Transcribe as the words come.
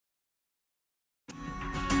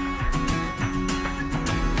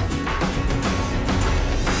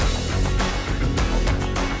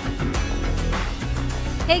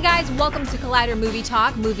Hey guys, welcome to Collider Movie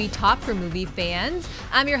Talk for movie fans.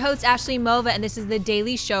 I'm your host, Ashley Mova, and this is the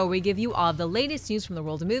daily show where we give you all of the latest news from the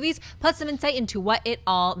world of movies, plus some insight into what it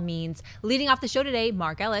all means. Leading off the show today,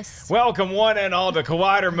 Mark Ellis. Welcome one and all to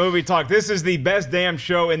Collider Movie Talk. This is the best damn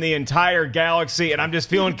show in the entire galaxy, and I'm just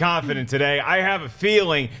feeling confident today. I have a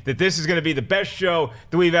feeling that this is going to be the best show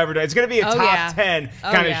that we've ever done. It's going to be a top 10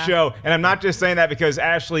 kind of show, and I'm not just saying that because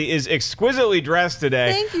Ashley is exquisitely dressed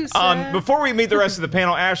today. Thank you, sir. Before we meet the rest of the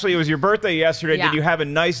panel, Ashley, it was your birthday yesterday. Yeah. Did you have a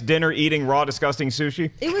nice dinner eating raw, disgusting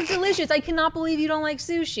sushi? It was delicious. I cannot believe you don't like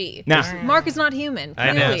sushi. Nah. Mark is not human.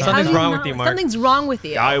 I know. Something's wrong with you, Mark. Something's wrong with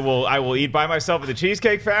you. I will eat by myself at the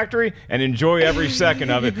Cheesecake Factory and enjoy every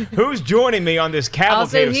second of it. Who's joining me on this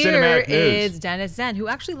cavalcade of cinematic news? Is Dennis Zen, who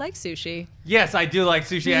actually likes sushi. Yes, I do like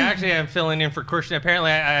sushi. I actually am filling in for Christian.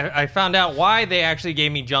 Apparently, I found out why they actually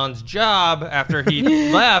gave me John's job after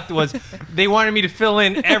he left was they wanted me to fill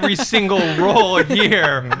in every single role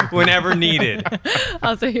here whenever needed.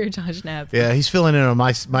 Also, you're Josh Knapp. Yeah, he's filling in on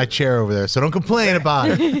my chair over there, so don't complain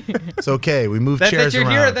about it. It's okay. We move chairs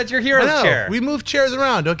around. That's your hero's chair. We move chairs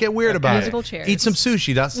around. Don't get weird about musical it. chairs. Eat some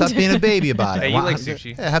sushi. Don't stop being a baby about it. Hey, you like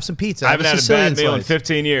sushi? Yeah, have some pizza. I haven't had a bad meal in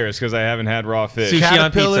 15 years because I haven't had raw fish. Sushi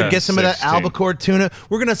on pizza. Get some of that albacore tuna.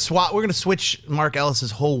 We're gonna swap. We're gonna switch Mark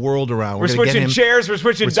Ellis's whole world around. We're switching chairs. We're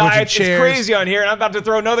switching diets. It's crazy on here, and I'm about to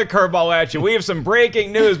throw another curveball at you. We have some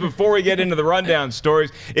breaking news before we get into the rundown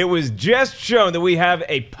stories. It was just shown that we have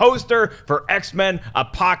a poster for X-Men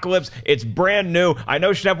Apocalypse. It's brand new. I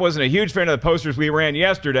know Schnepp wasn't a huge fan of the posters we ran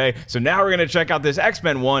yesterday, so now we're going to check out this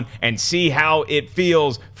X-Men one and see how it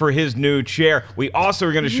feels for his new chair. We also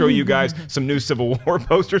are going to show you guys some new Civil War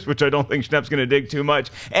posters, which I don't think Schnepp's going to dig too much.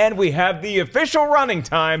 And we have the official running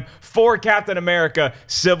time for Captain America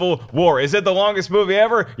Civil War. Is it the longest movie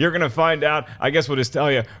ever? You're going to find out. I guess we'll just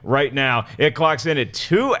tell you right now. It clocks in at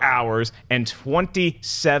 2 hours and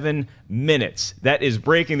 27 minutes. That is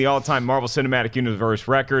breaking the all-time Marvel Cinematic Universe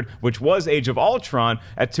record, which was Age of Ultron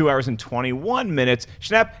at 2 hours and 21 minutes.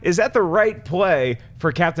 Schnepp, is that the right play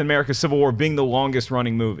for Captain America Civil War being the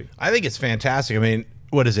longest-running movie? I think it's fantastic. I mean,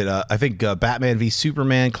 what is it? I think Batman v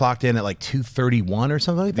Superman clocked in at like 2:31 or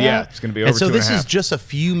something like that. Yeah, it's going to be over. And so 2.5. this is just a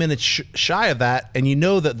few minutes shy of that. And you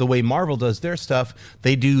know that the way Marvel does their stuff,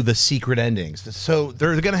 they do the secret endings. So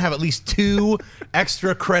they're going to have at least 2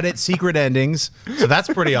 extra credit secret endings. So that's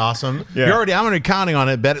pretty awesome. Yeah. I'm already counting on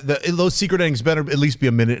it. Those secret endings better at least be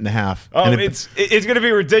a minute and a half. Oh, and it's going to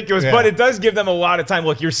be ridiculous, but it does give them a lot of time.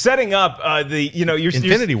 Look, you're setting up your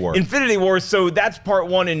Infinity War. Infinity War. So that's part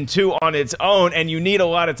 1 and 2 on its own, and you need a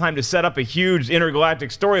lot of time to set up a huge intergalactic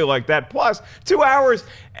story like that. Plus, 2 hours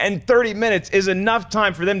and 30 minutes is enough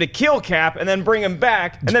time for them to kill Cap and then bring him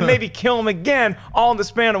back and then maybe kill him again, all in the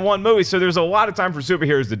span of one movie. So there's a lot of time for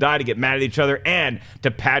superheroes to die, to get mad at each other, and to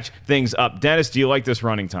patch things up. Dennis, do you like this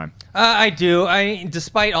running time? I do.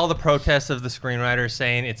 Despite all the protests of the screenwriters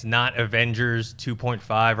saying it's not Avengers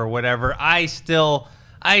 2.5 or whatever, I still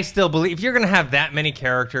believe if you're going to have that many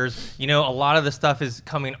characters, you know, a lot of the stuff is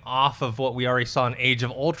coming off of what we already saw in Age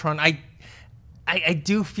of Ultron. I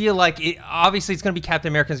do feel like obviously it's going to be Captain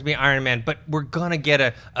America, it's going to be Iron Man, but we're going to get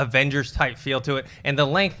a Avengers-type feel to it, and the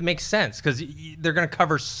length makes sense because they're going to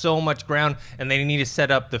cover so much ground, and they need to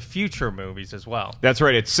set up the future movies as well. That's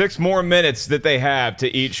right. It's 6 more minutes that they have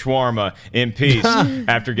to eat shawarma in peace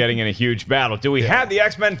after getting in a huge battle. Do we have the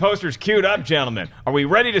X-Men posters queued up, gentlemen? Are we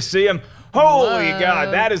ready to see them? Holy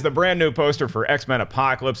God, that is the brand new poster for X-Men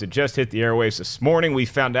Apocalypse. It just hit the airwaves this morning. We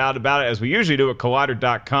found out about it, as we usually do, at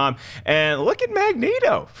Collider.com. And look at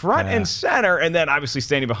Magneto, front and center. And then obviously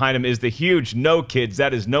standing behind him is the huge No Kids.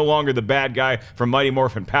 That is no longer the bad guy from Mighty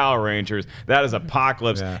Morphin Power Rangers. That is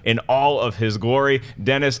Apocalypse in all of his glory.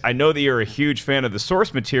 Dennis, I know that you're a huge fan of the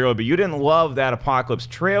source material, but you didn't love that Apocalypse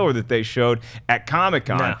trailer that they showed at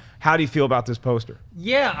Comic-Con. No. How do you feel about this poster?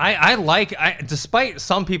 Yeah, despite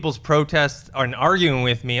some people's protests and arguing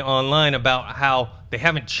with me online about how they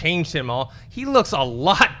haven't changed him all, he looks a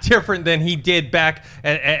lot different than he did back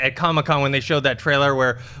at Comic-Con when they showed that trailer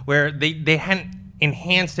where they hadn't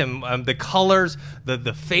enhanced him, the colors,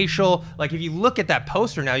 the facial. Like, if you look at that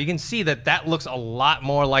poster now, you can see that looks a lot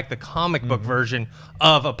more like the comic book version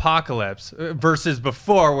of Apocalypse versus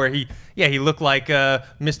before, where he looked like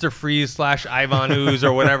Mr. Freeze / Ivan Ooze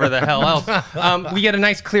or whatever the hell else. We get a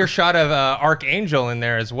nice clear shot of Archangel in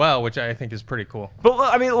there as well, which I think is pretty cool. But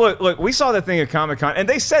I mean, look, we saw that thing at Comic-Con, and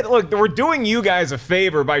they said, look, we're doing you guys a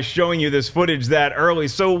favor by showing you this footage that early.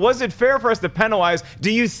 So was it fair for us to penalize?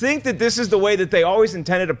 Do you think that this is the way that they always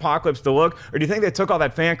intended Apocalypse to look, or do you think they took all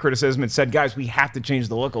that fan criticism and said, guys, we have to change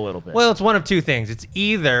the look a little bit? Well, it's one of two things. It's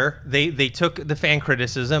either they took the fan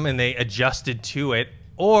criticism and they adjusted to it,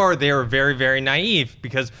 or they were very, very naive,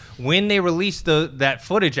 because when they released that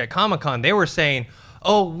footage at Comic-Con, they were saying,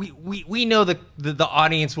 oh, we know the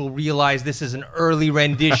audience will realize this is an early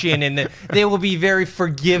rendition and that they will be very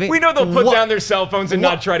forgiving. We know they'll put down their cell phones and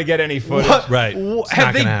not try to get any footage. Right.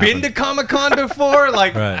 Have they been to Comic-Con before?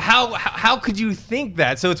 Like, how could you think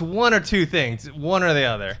that? So it's one or two things, one or the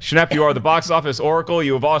other. Schnepp, you are the box office oracle.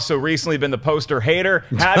 You have also recently been the poster hater.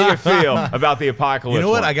 How do you feel about the Apocalypse? You know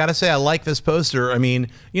what? one? I got to say, I like this poster. I mean,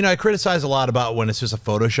 you know, I criticize a lot about when it's just a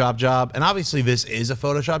Photoshop job. And obviously this is a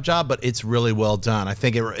Photoshop job, but it's really well done. I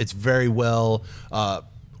think it's very well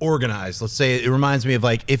organized. Let's say it reminds me of,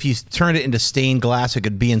 like, if you turned it into stained glass, it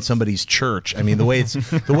could be in somebody's church. I mean, the way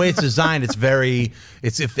it's designed, it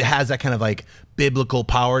has that kind of like biblical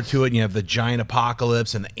power to it. And you have the giant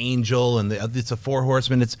apocalypse and the angel and it's a 4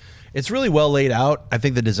 horsemen. It's really well laid out. I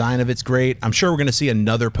think the design of it's great. I'm sure we're going to see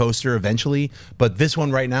another poster eventually, but this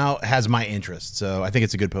one right now has my interest. So I think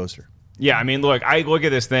it's a good poster. Yeah, I mean, look, I look at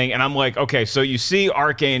this thing and I'm like, okay, so you see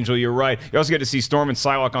Archangel, you're right. You also get to see Storm and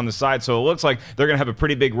Psylocke on the side, so it looks like they're going to have a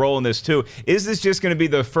pretty big role in this too. Is this just going to be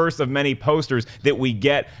the first of many posters that we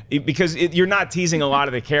get? Because you're not teasing a lot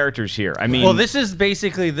of the characters here. I mean, well, this is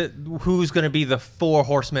basically who's going to be the 4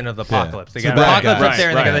 horsemen of the apocalypse. They got So Apocalypse up guy. there,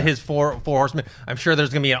 and Right, they got his four horsemen. I'm sure there's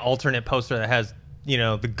going to be an alternate poster that has, you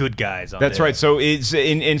know, the good guys on That's there. right. So it's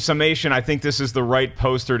in summation, I think this is the right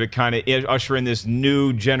poster to kind of usher in this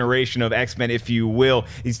new generation of X-Men, if you will.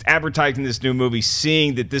 He's advertising this new movie,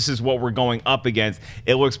 seeing that this is what we're going up against.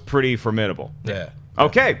 It looks pretty formidable. Yeah.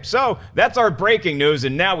 Okay, so that's our breaking news,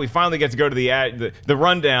 and now we finally get to go to the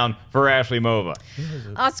rundown for Ashley Mova.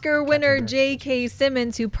 Oscar winner J.K.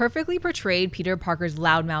 Simmons, who perfectly portrayed Peter Parker's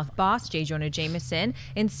loudmouth boss, J. Jonah Jameson,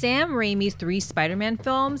 in Sam Raimi's 3 Spider-Man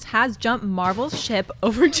films, has jumped Marvel's ship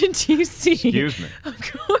over to DC. Excuse me.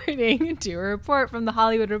 According to a report from The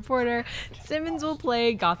Hollywood Reporter, Simmons will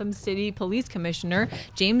play Gotham City Police Commissioner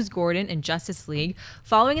James Gordon in Justice League,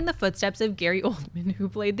 following in the footsteps of Gary Oldman, who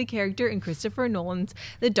played the character in Christopher Nolan's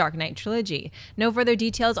The Dark Knight trilogy. No further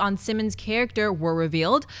details on Simmons' character were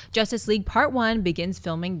revealed. Justice League Part 1 begins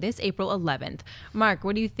filming this April 11th. Mark,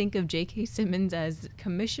 what do you think of J.K. Simmons as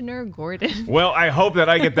Commissioner Gordon? Well, I hope that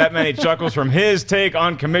I get that many chuckles from his take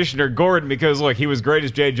on Commissioner Gordon, because, look, he was great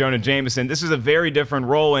as J. Jonah Jameson. This is a very different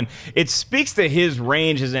role, and it speaks to his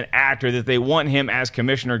range as an actor that they want him as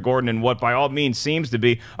Commissioner Gordon in what, by all means, seems to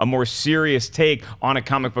be a more serious take on a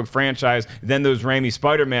comic book franchise than those Raimi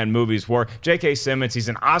Spider-Man movies were. J.K. Simmons, he's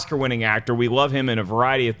an Oscar-winning actor. We love him in a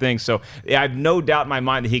variety of things, so I have no doubt in my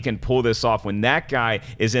mind that he can pull this off. When that guy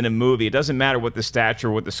is in a movie, it doesn't matter what the stature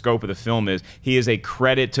or what the scope of the film is. He is a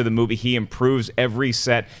credit to the movie. He improves every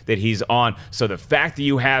set that he's on. So the fact that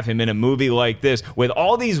you have him in a movie like this, with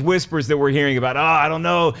all these whispers that we're hearing about, oh, I don't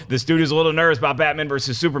know, the studio's a little nervous about Batman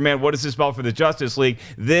versus Superman, what does this spell for the Justice League?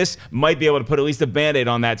 This might be able to put at least a Band-Aid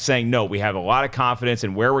on that, saying, no, we have a lot of confidence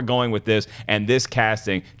in where we're going with this, and this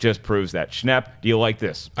casting just proves that. Schnepp, do you like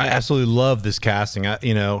this? I absolutely love this casting.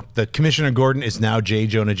 You know, the Commissioner Gordon is now J.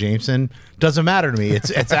 Jonah Jameson. Doesn't matter to me.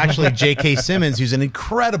 It's actually J.K. Simmons, who's an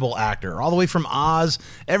incredible actor. All the way from Oz,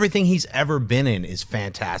 everything he's ever been in is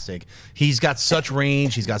fantastic. He's got such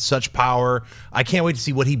range. He's got such power. I can't wait to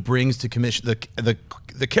see what he brings to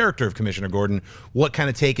the character of Commissioner Gordon. What kind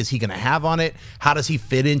of take is he going to have on it? How does he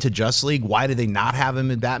fit into Justice League? Why did they not have him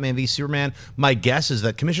in Batman v Superman? My guess is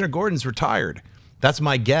that Commissioner Gordon's retired. That's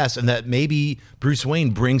my guess, and that maybe Bruce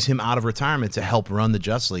Wayne brings him out of retirement to help run the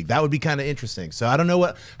Justice League. That would be kind of interesting. So I don't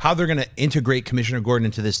know how they're going to integrate Commissioner Gordon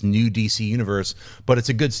into this new DC universe, but it's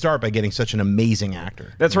a good start by getting such an amazing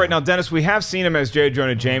actor. That's right. Now, Dennis, we have seen him as J.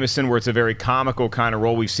 Jonah Jameson, where it's a very comical kind of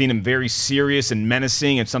role. We've seen him very serious and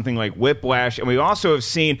menacing in something like Whiplash, and we also have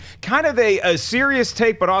seen kind of a serious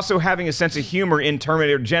take, but also having a sense of humor in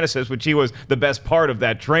Terminator Genesis, which he was the best part of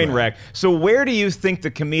that train wreck. So where do you think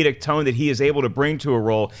the comedic tone that he is able to bring to a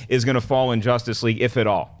role is going to fall in Justice League, if at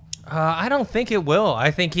all? I don't think it will.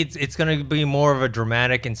 I think it's going to be more of a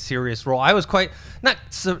dramatic and serious role. I was not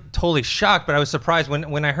totally shocked, but I was surprised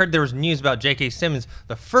when I heard there was news about J.K. Simmons.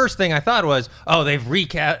 The first thing I thought was, oh, they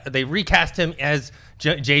recast him as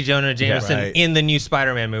J. Jonah Jameson in the new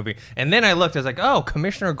Spider-Man movie. And then I looked, I was like, oh,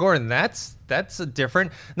 Commissioner Gordon, that's a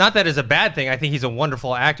different. Not that is a bad thing. I think he's a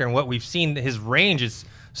wonderful actor, and what we've seen, his range is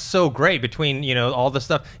so great between, you know, all the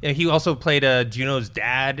stuff. You know, he also played Juno's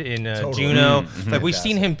dad in Juno. Like, we've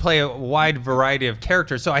seen him play a wide variety of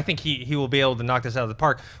characters, so I think he will be able to knock this out of the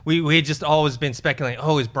park. We had just always been speculating,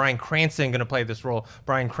 oh, is Bryan Cranston going to play this role?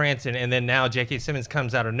 Bryan Cranston, and then now J.K. Simmons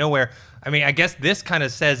comes out of nowhere. I mean, I guess this kind of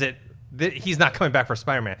says it he's not coming back for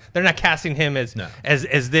Spider-Man. They're not casting him as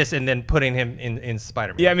this and then putting him in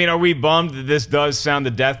Spider-Man. Yeah, I mean, are we bummed that this does sound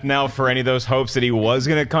the death knell for any of those hopes that he was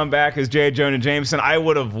going to come back as J. Jonah Jameson? I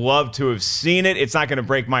would have loved to have seen it. It's not going to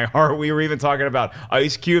break my heart. We were even talking about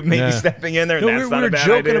Ice Cube maybe stepping in there. And that's not a bad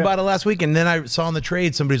idea. We were joking about it last week, and then I saw in the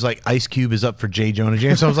trade somebody's like, Ice Cube is up for J. Jonah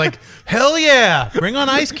Jameson. I was like, hell yeah, bring on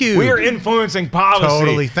Ice Cube. We are influencing policy.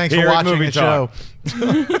 Totally. Thanks for watching the show.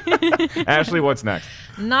 Ashley, what's next?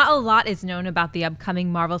 Not a lot is known about the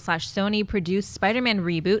upcoming Marvel/Sony produced Spider-Man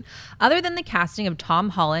reboot, other than the casting of Tom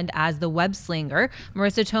Holland as the web-slinger,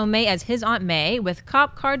 Marisa Tomei as his Aunt May, with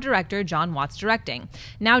cop car director Jon Watts directing.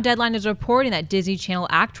 Now Deadline is reporting that Disney Channel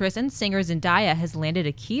actress and singer Zendaya has landed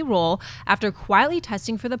a key role after quietly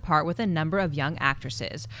testing for the part with a number of young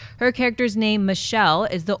actresses. Her character's name, Michelle,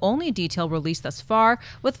 is the only detail released thus far,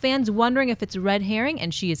 with fans wondering if it's a red herring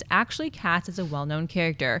and she is actually cast as a well-known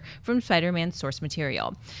character from Spider-Man's source material.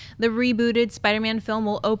 The rebooted Spider-Man film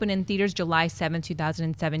will open in theaters July 7,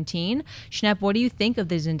 2017. Schnepp, what do you think of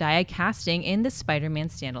the Zendaya casting in the Spider-Man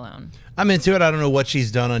standalone? I'm into it. I don't know what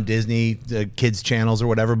she's done on Disney, kids channels or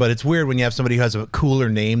whatever, but it's weird when you have somebody who has a cooler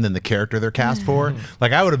name than the character they're cast for.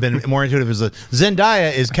 Like, I would have been more into it if it was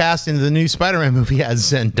Zendaya is cast in the new Spider-Man movie as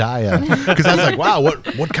Zendaya. Because I was like, wow,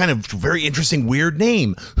 what kind of very interesting, weird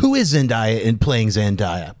name. Who is Zendaya in playing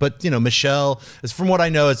Zendaya? But, you know, Michelle, from what I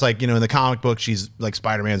know, it's like, you know, in the comic book, she's like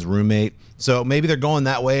Spider-Man's roommate. So maybe they're going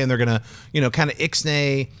that way and they're going to, you know, kind of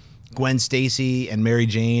ixnay Gwen Stacy and Mary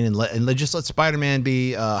Jane and just let Spider-Man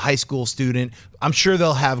be a high school student. I'm sure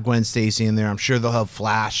they'll have Gwen Stacy in there. I'm sure they'll have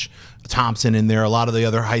Flash Thompson in there. A lot of the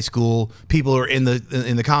other high school people are in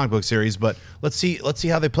the comic book series, but let's see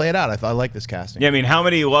how they play it out. I like this casting. Yeah, I mean, how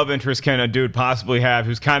many love interests can a dude possibly have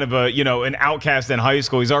who's kind of a, you know, an outcast in high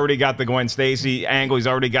school? He's already got the Gwen Stacy angle. He's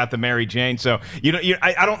already got the Mary Jane. So,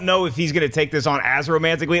 I don't know if he's going to take this on as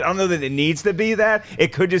romantically. I don't know that it needs to be that.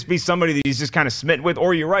 It could just be somebody that he's just kind of smitten with.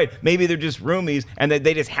 Or you're right, maybe they're just roomies and that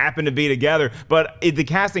they just happen to be together. But the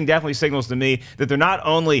casting definitely signals to me that they're not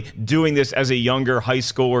only doing this as a younger high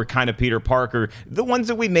schooler kind of Peter Parker, the ones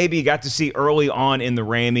that we maybe got to see early on in the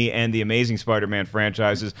Raimi and the Amazing Spider-Man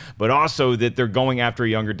franchises, but also that they're going after a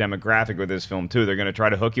younger demographic with this film too. They're going to try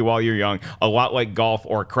to hook you while you're young, a lot like golf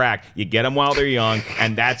or crack. You get them while they're young,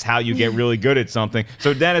 and that's how you get really good at something.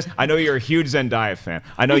 So Dennis, I know you're a huge Zendaya fan.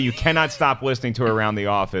 I know you cannot stop listening to her around the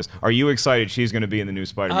office. Are you excited she's going to be in the new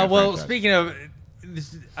Spider-Man franchise? Speaking of,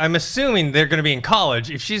 I'm assuming they're going to be in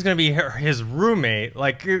college. If she's going to be his roommate,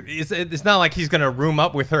 like, it's not like he's going to room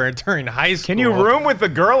up with her during high school. Can you room with the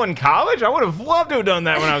girl in college? I would have loved to have done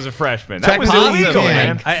that when I was a freshman. That was illegal,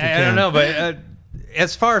 man. I don't know, but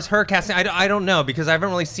as far as her casting, I don't know, because I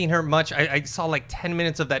haven't really seen her much. I saw like 10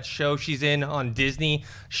 minutes of that show she's in on Disney,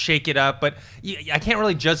 Shake It Up, but I can't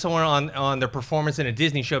really judge someone on their performance in a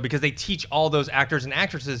Disney show because they teach all those actors and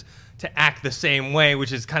actresses to act the same way,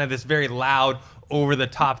 which is kind of this very loud,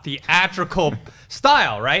 over-the-top theatrical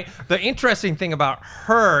style, right? The interesting thing about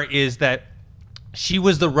her is that she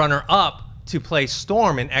was the runner-up to play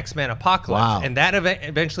Storm in X-Men Apocalypse, and that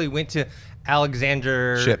eventually went to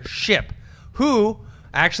Alexander Shipp, who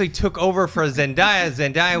actually took over for Zendaya.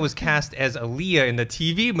 Zendaya was cast as Aaliyah in the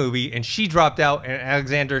TV movie, and she dropped out, and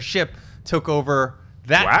Alexander Shipp took over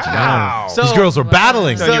that job. So these girls are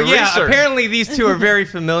battling. So yeah, apparently these two are very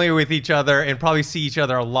familiar with each other and probably see each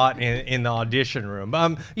other a lot in the audition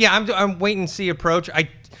room. Yeah, I'm wait and see approach. I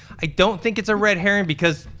don't think it's a red herring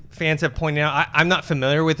because fans have pointed out I'm not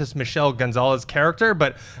familiar with this Michelle Gonzalez character,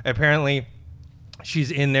 but apparently she's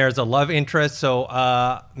in there as a love interest. So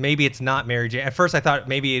maybe it's not Mary Jane. At first I thought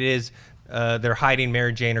maybe it is. They're hiding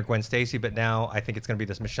Mary Jane or Gwen Stacy, but now I think it's going to be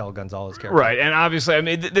this Michelle Gonzalez character. Right, and obviously, I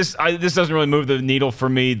mean, this doesn't really move the needle for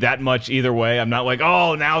me that much either way. I'm not like,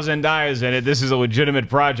 oh, now Zendaya's in it. This is a legitimate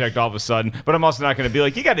project all of a sudden. But I'm also not going to be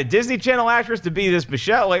like, you got a Disney Channel actress to be this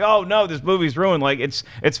Michelle. Like, oh, no, this movie's ruined. Like,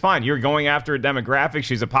 it's fine. You're going after a demographic.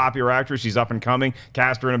 She's a popular actress. She's up and coming.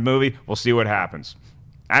 Cast her in a movie. We'll see what happens.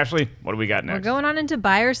 Ashley, what do we got next? We're going on into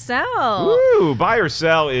Buy or Sell. Ooh, Buy or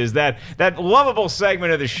Sell is that lovable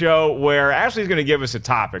segment of the show where Ashley's going to give us a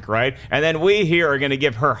topic, right? And then we here are going to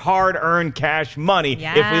give her hard-earned cash money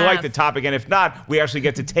if we like the topic. And if not, we actually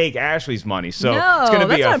get to take Ashley's money. So it's going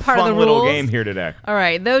to be a fun little game here today. All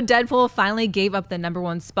right. Though Deadpool finally gave up the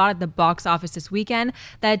 #1 spot at the box office this weekend,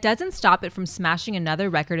 that doesn't stop it from smashing another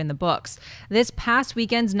record in the books. This past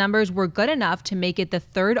weekend's numbers were good enough to make it the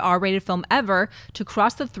 3rd R-rated film ever to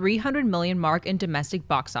cross the the 300 million mark in domestic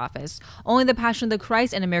box office. Only The Passion of the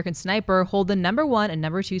Christ and American Sniper hold the #1 and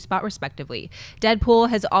 #2 spot respectively. Deadpool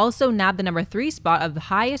has also nabbed the #3 spot of the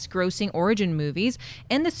highest grossing origin movies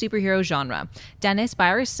in the superhero genre. Dennis,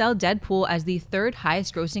 buy or sell Deadpool as the 3rd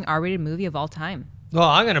highest grossing R-rated movie of all time? Well,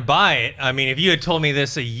 I'm gonna buy it. I mean, if you had told me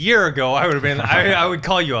this a year ago, I would have been. I would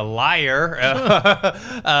call you a liar.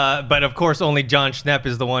 But of course, only John Schnepp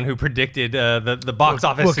is the one who predicted the box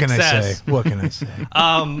office success. What can I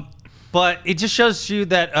say? But it just shows you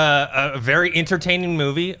that a very entertaining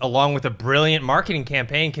movie, along with a brilliant marketing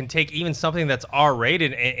campaign, can take even something that's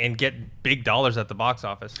R-rated and get big dollars at the box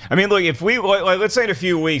office. I mean, look, if we, like, let's say in a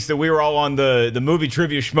few weeks that we were all on the movie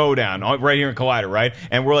trivia schmodown right here in Collider, right?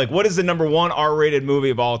 And we're like, what is the #1 R-rated movie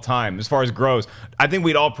of all time as far as gross? I think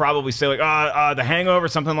we'd all probably say, like, The Hangover,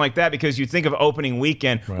 something like that, because you think of opening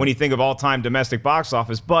weekend when you think of all-time domestic box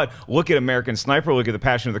office. But look at American Sniper, look at The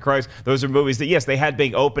Passion of the Christ. Those are movies that, yes, they had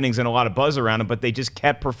big openings and a lot of buzz around them, but they just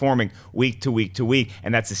kept performing week to week to week,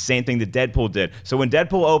 and that's the same thing that Deadpool did. So when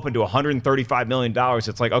Deadpool opened to $135 million,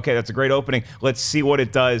 it's like, okay, that's a great opening. Let's see what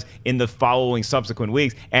it does in the following subsequent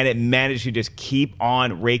weeks, and it managed to just keep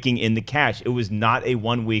on raking in the cash. It was not a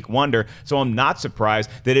one-week wonder, so I'm not surprised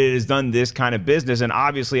that it has done this kind of business, and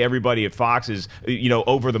obviously everybody at Fox is, you know,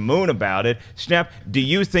 over the moon about it. Schnepp, do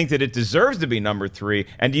you think that it deserves to be #3,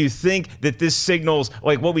 and do you think that this signals,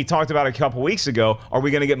 like what we talked about a couple weeks ago, are we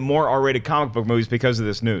going to get more R-rated comic book movies because of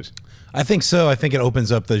this news? I think so. I think it opens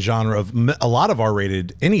up the genre of a lot of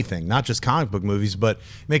R-rated anything, not just comic book movies, but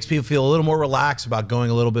makes people feel a little more relaxed about going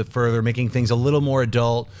a little bit further, making things a little more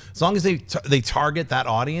adult. As long as they target that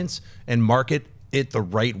audience and market it the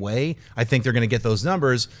right way, I think they're going to get those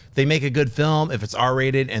numbers. They make a good film if it's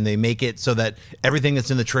R-rated, and they make it so that everything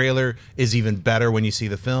that's in the trailer is even better when you see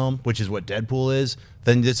the film, which is what Deadpool is.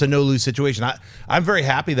 Then it's a no-lose situation. I'm very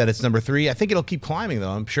happy that it's #3. I think it'll keep climbing, though.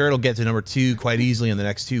 I'm sure it'll get to #2 quite easily in the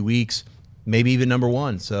next 2 weeks, maybe even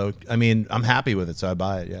 #1. So, I mean, I'm happy with it, so I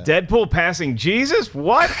buy it, yeah. Deadpool passing Jesus?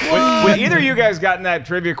 What? When either of you guys gotten that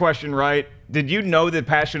trivia question right, did you know that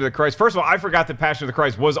Passion of the Christ? First of all, I forgot that Passion of the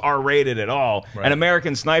Christ was R-rated at all. Right. And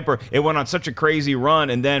American Sniper, it went on such a crazy run,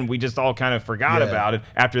 and then we just all kind of forgot about it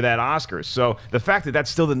after that Oscars. So the fact that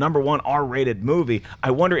that's still the #1 R-rated movie,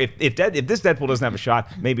 I wonder if this Deadpool doesn't have a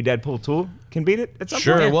shot, maybe Deadpool 2 can beat it at some point.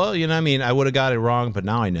 Sure. Well, you know, I mean, I would have got it wrong, but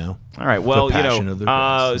now I know. All right. Well, you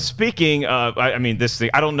know, speaking of, I mean, this thing,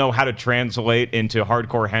 I don't know how to translate into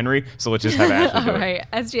Hardcore Henry, so let's just have Ashley do it. All right.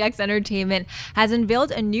 SGX Entertainment has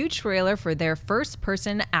unveiled a new trailer for their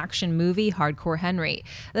first-person action movie, Hardcore Henry.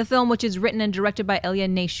 The film, which is written and directed by Ilya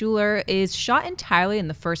Naishuller, is shot entirely in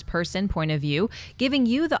the first-person point of view, giving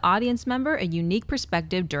you, the audience member, a unique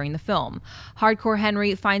perspective during the film. Hardcore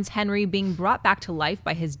Henry finds Henry being brought back to life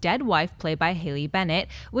by his dead wife, played by Haley Bennett,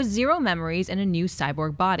 with 0 memories and a new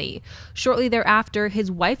cyborg body. Shortly thereafter, his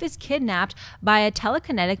wife is kidnapped by a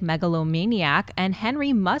telekinetic megalomaniac, and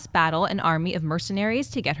Henry must battle an army of mercenaries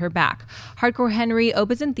to get her back. Hardcore Henry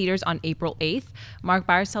opens in theaters on April 8th. Mark,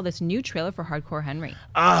 buy or sell this new trailer for Hardcore Henry?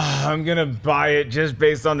 I'm going to buy it just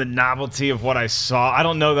based on the novelty of what I saw. I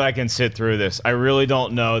don't know that I can sit through this. I really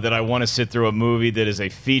don't know that I want to sit through a movie that is a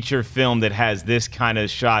feature film that has this kind of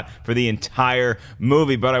shot for the entire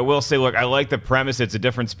movie. But I will say, look, I like the premise. It's a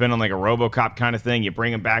different spin on like a RoboCop kind of thing. You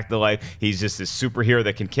bring him back to life. He's just this superhero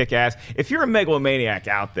that can kick ass. If you're a megalomaniac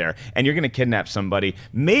out there and you're going to kidnap somebody,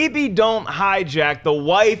 maybe don't hijack the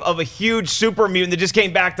wife of a huge super mutant that just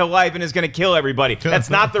came back to life and is going to kill everybody. That's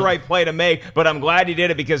not the right play to make, but I'm glad he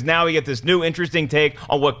did it because now we get this new interesting take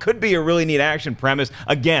on what could be a really neat action premise.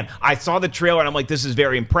 Again, I saw the trailer and I'm like, this is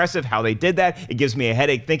very impressive how they did that. It gives me a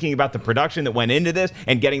headache thinking about the production that went into this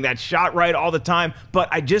and getting that shot right all the time, but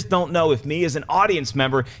I just don't know if me as an audience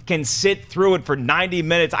member can sit through it for 90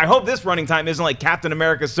 minutes. I hope this running time isn't like Captain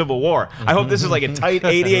America Civil War. I hope this is like a tight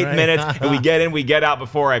 88 minutes and we get in, we get out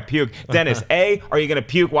before I puke. Dennis, A, are you going to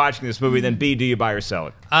puke watching this movie? Then B, do you buy or sell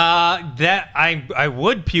it? That I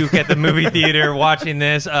would puke at the movie theater watching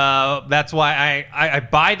this. That's why I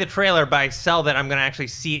buy the trailer, but I sell that I'm going to actually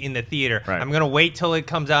see it in the theater. Right. I'm going to wait till it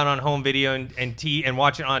comes out on home video and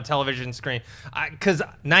watch it on a television screen. Because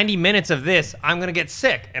 90 minutes of this, I'm going to get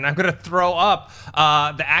sick and I'm going to throw up.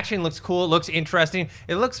 The action looks cool. It looks interesting.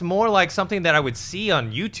 It looks more like something that I would see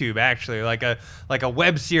on YouTube, actually, like a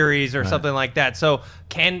web series or something like that. So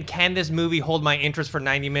can this movie hold my interest for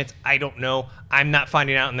 90 minutes? I don't know. I'm not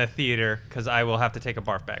finding out in the theater because I will have to take a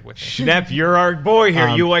barf bag with me. Schnepp, you're our boy here.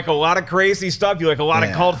 You like a lot of crazy stuff. You like a lot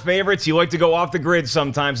of cult favorites. You like to go off the grid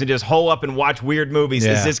sometimes and just hole up and watch weird movies.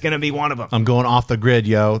 Is this going to be one of them? I'm going off the grid,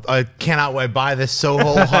 yo. I cannot wait. Buy this so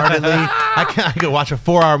wholeheartedly. I could watch a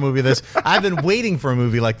 4-hour movie of this. I've been waiting for a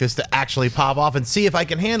movie like this to actually pop off and see if I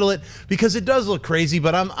can handle it, because it does look crazy,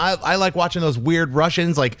 but I like watching those weird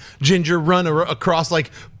Russians like Ginger run across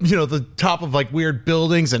like, you know, the top of like weird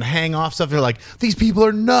buildings and hang off stuff. They're like, these people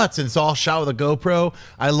are nuts, and it's all shot with a GoPro.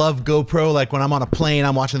 I love GoPro. Like when I'm on a plane,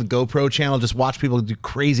 I'm watching the GoPro channel, just watch people do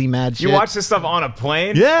crazy mad shit. You watch this stuff on a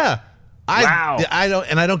plane? Yeah. Wow. I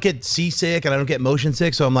don't get seasick and I don't get motion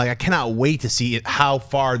sick, so I'm like, I cannot wait to see how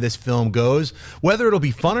far this film goes. Whether it'll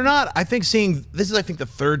be fun or not, I think this is I think the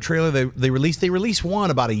 3rd trailer they released. They released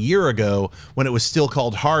one about a year ago when it was still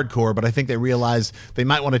called Hardcore, but I think they realized they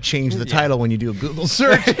might want to change the title when you do a Google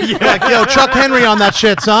search. Like, yo, Chuck Henry on that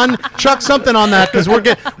shit, son. Chuck something on that, because we're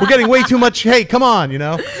getting way too much. Hey, come on, you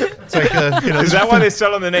know. It's like, you know, is that why they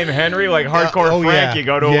sell him the name Henry? Like Hardcore Frank, you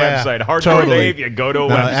go to a website. Hardcore Dave, you go to a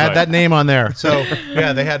website. Add that name on there. So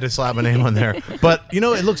yeah, they had to slap a name on there. But you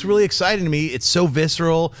know, it looks really exciting to me. It's so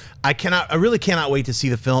visceral. I really cannot wait to see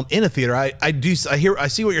the film in a theater. I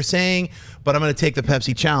see what you're saying, but I'm going to take the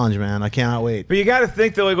Pepsi challenge, man. I cannot wait. But you got to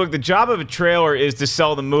think that, like, look, the job of a trailer is to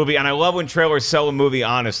sell the movie, and I love when trailers sell a movie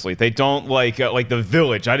honestly. They don't like The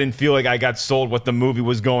Village. I didn't feel like I got sold what the movie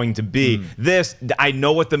was going to be. This, I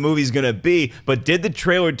know what the movie's going to be, but did the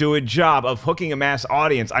trailer do a job of hooking a mass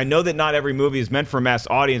audience? I know that not every movie is meant for a mass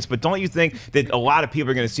audience, but don't you think that a lot of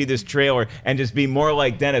people are going to see this trailer and just be more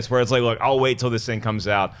like Dennis, where it's like, look, I'll wait till this thing comes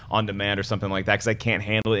out on demand or something like that because I can't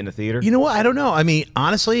handle it in the theater? You know what? I don't know. I mean,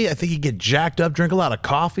 honestly, I think you get jacked up, drink a lot of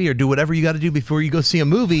coffee, or do whatever you got to do before you go see a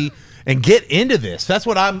movie and get into this. That's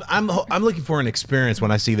what I'm looking for, an experience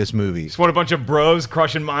when I see this movie. Just want a bunch of bros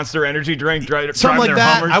crushing Monster Energy drink, something like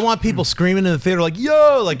that. Hummers. I want people screaming in the theater like,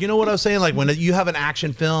 yo, like, you know what I was saying? Like when you have an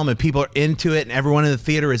action film and people are into it and everyone in the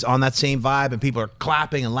theater is on that same vibe and people are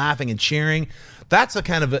clapping and laughing and cheering. That's a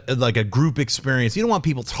kind of like a group experience. You don't want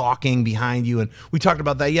people talking behind you, and we talked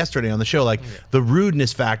about that yesterday on the show, like the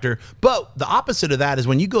rudeness factor. But the opposite of that is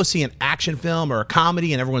when you go see an action film or a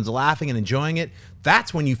comedy and everyone's laughing and enjoying it,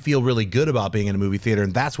 that's when you feel really good about being in a movie theater,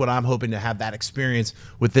 and that's what I'm hoping to have that experience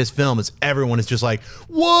with this film. Is everyone is just like,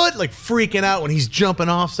 what? Like freaking out when he's jumping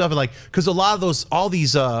off stuff, and like, because a lot of all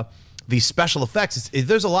these special effects,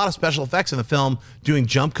 there's a lot of special effects in the film doing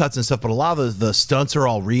jump cuts and stuff, but a lot of the stunts are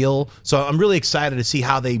all real. So I'm really excited to see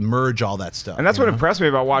how they merge all that stuff. And that's what impressed me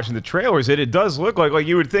about watching the trailers. It does look like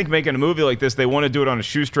you would think making a movie like this, they want to do it on a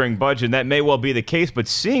shoestring budget, and that may well be the case, but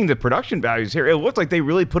seeing the production values here, it looked like they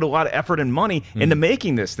really put a lot of effort and money into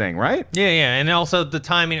making this thing, right? Yeah, and also the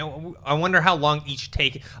timing. I wonder how long each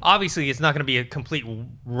take. Obviously, it's not going to be a complete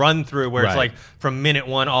run through where it's like from minute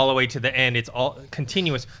 1 all the way to the end. It's all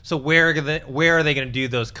continuous. So where are they going to do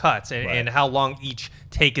those cuts, and how long each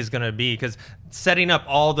take is going to be? Because setting up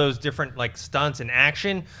all those different like stunts and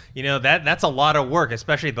action, you know, that's a lot of work,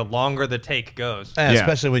 especially the longer the take goes. And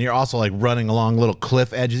especially when you're also like running along little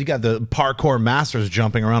cliff edges. You got the parkour masters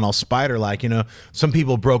jumping around all spider-like. You know, some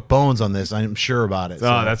people broke bones on this. I'm sure about it. So.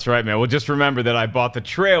 Oh, that's right, man. Well, just remember that I bought the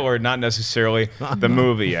trailer, not necessarily the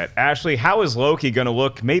movie yet. Ashley, how is Loki going to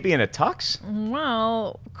look? Maybe in a tux?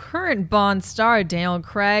 Well, current Bond star Daniel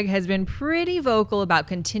Craig has been pretty vocal about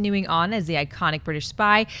continuing on as the iconic British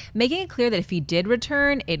spy, making it clear that if he did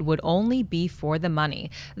return, it would only be for the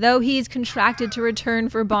money. Though he's contracted to return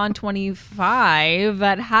for Bond 25,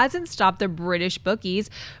 that hasn't stopped the British bookies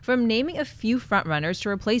from naming a few frontrunners to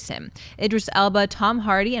replace him. Idris Elba, Tom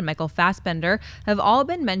Hardy, and Michael Fassbender have all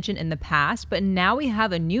been mentioned in the past, but now we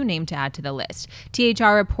have a new name to add to the list.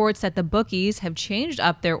 THR reports that the bookies have changed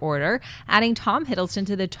up their order, adding Tom Hiddleston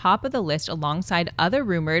to the top of the list alongside other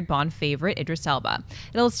rumored Bond favorite Idris Elba.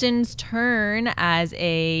 Hiddleston's turn as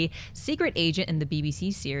a secret agent in the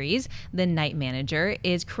BBC series The Night Manager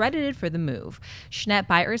is credited for the move. Schnepp,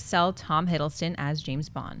 buy or sell Tom Hiddleston as James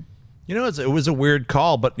Bond? You know, it was a weird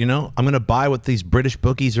call, but, you know, I'm going to buy what these British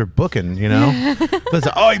bookies are booking, you know? It's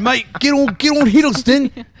like, oh, mate, get on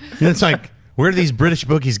Hiddleston. And it's like, where do these British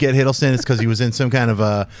bookies get Hiddleston? It's because he was in some kind of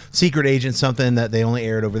a secret agent, something that they only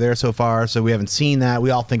aired over there so far, so we haven't seen that.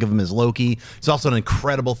 We all think of him as Loki. He's also an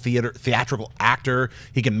incredible theatrical actor.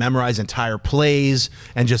 He can memorize entire plays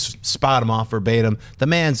and just spot them off verbatim. The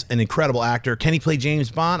man's an incredible actor. Can he play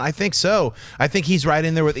James Bond? I think so. I think he's right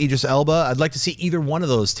in there with Idris Elba. I'd like to see either one of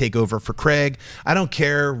those take over for Craig. I don't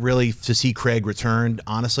care really to see Craig return,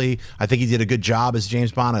 honestly. I think he did a good job as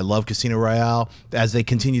James Bond. I love Casino Royale. As they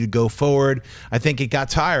continue to go forward, I think it got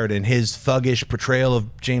tired, and his thuggish portrayal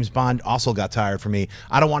of James Bond also got tired for me.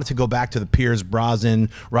 I don't want it to go back to the Pierce Brosnan,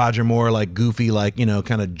 Roger Moore, like goofy, like, you know,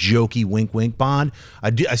 kind of jokey wink wink Bond.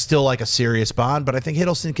 I still like a serious Bond, but I think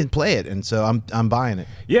Hiddleston can play it, and so I'm buying it.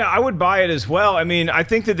 Yeah, I would buy it as well. I mean, I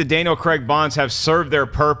think that the Daniel Craig Bonds have served their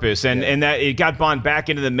purpose, and that it got Bond back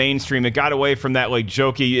into the mainstream. It got away from that like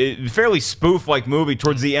jokey, fairly spoof-like movie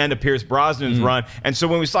towards the end of Pierce Brosnan's run. And so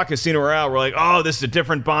when we saw Casino Royale, we're like, oh, this is a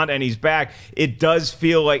different Bond, and he's back. It does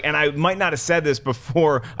feel like, and I might not have said this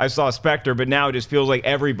before I saw Spectre, but now it just feels like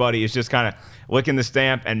everybody is just kind of licking the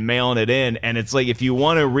stamp and mailing it in. And it's like, if you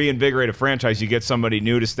want to reinvigorate a franchise, you get somebody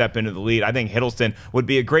new to step into the lead. I think Hiddleston would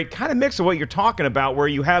be a great kind of mix of what you're talking about, where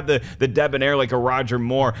you have the debonair like a Roger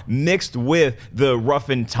Moore mixed with the rough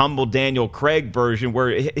and tumble Daniel Craig version,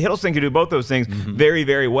 where Hiddleston can do both those things very,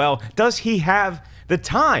 very well. Does he have the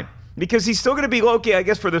time? Because he's still going to be Loki, I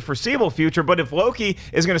guess, for the foreseeable future. But if Loki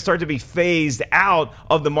is going to start to be phased out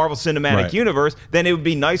of the Marvel Cinematic Universe, then it would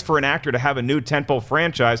be nice for an actor to have a new tentpole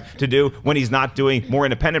franchise to do when he's not doing more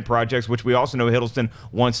independent projects, which we also know Hiddleston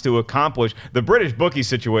wants to accomplish. The British bookie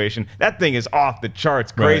situation, that thing is off the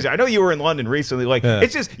charts crazy. I know you were in London recently. Like,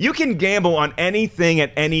 it's just, you can gamble on anything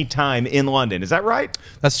at any time in London. Is that right?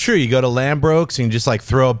 That's true. You go to Lambrokes and you just like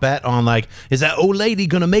throw a bet on, like, is that old lady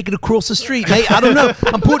going to make it across the street, mate? I don't know.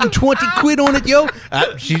 I'm putting 20 quid on it, yo.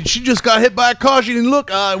 She just got hit by a car. She didn't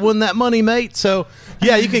look. I won that money, mate. So,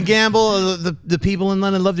 yeah, you can gamble. The people in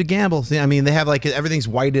London love to gamble. I mean, they have like everything's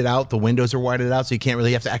whited out. The windows are whited out, so you can't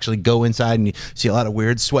really have to actually go inside, and you see a lot of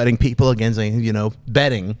weird sweating people against, you know,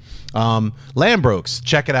 betting. Lambrokes,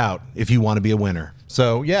 check it out if you want to be a winner.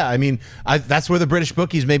 So, yeah, I mean, that's where the British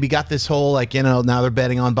bookies maybe got this whole, like, you know, now they're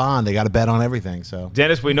betting on Bond. They got to bet on everything. So,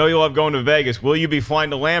 Dennis, we know you love going to Vegas. Will you be flying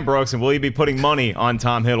to Lambrokes, and will you be putting money on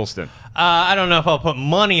Tom Hiddleston? I don't know if I'll put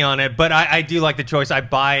money on it, but I do like the choice. I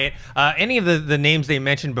buy it. Any of the names they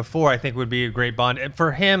mentioned before, I think would be a great Bond. And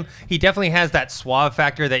for him, he definitely has that suave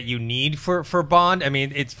factor that you need for Bond. I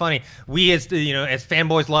mean, it's funny. We as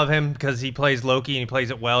fanboys love him because he plays Loki and he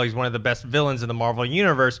plays it well. He's one of the best villains in the Marvel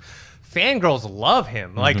universe. Fangirls love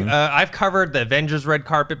him. Like, I've covered the Avengers red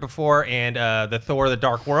carpet before and the Thor the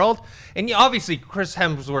Dark World. And obviously, Chris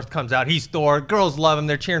Hemsworth comes out. He's Thor. Girls love him.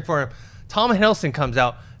 They're cheering for him. Tom Hiddleston comes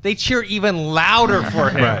out. They cheer even louder for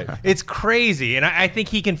him. It's crazy. And I think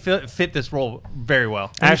he can fit this role very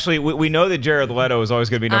well. Ashley, we know that Jared Leto is always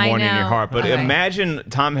going to be number one in your heart. But imagine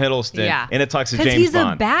Tom Hiddleston in a tux of James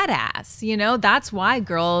Bond. Because he's a badass. You know, that's why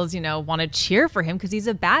girls, you know, want to cheer for him, because he's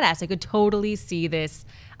a badass. I could totally see this.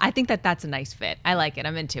 I think that's a nice fit. I like it.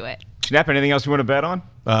 I'm into it. Schnapp, anything else you want to bet on?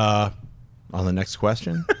 On the next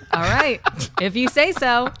question. All right. If you say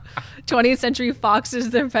so. 20th Century Fox's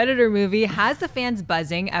The Predator movie has the fans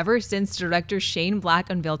buzzing ever since director Shane Black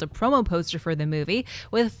unveiled a promo poster for the movie,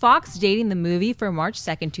 with Fox dating the movie for March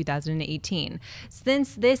 2nd, 2018.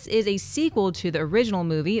 Since this is a sequel to the original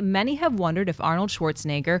movie, many have wondered if Arnold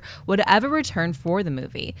Schwarzenegger would ever return for the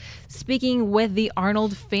movie. Speaking with the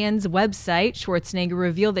Arnold fans website, Schwarzenegger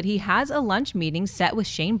revealed that he has a lunch meeting set with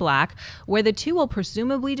Shane Black, where the two will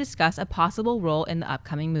presumably discuss a possible role in the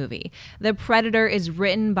upcoming movie. The Predator is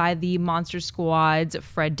written by the Monster Squad's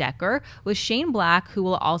Fred Decker, with Shane Black, who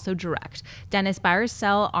will also direct. Dennis buyers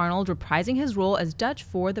sell Arnold reprising his role as Dutch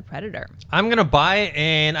for the Predator. I'm going to buy it,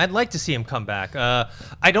 and I'd like to see him come back.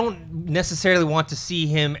 I don't necessarily want to see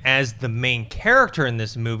him as the main character in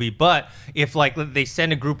this movie, but if like they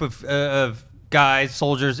send a group of guys,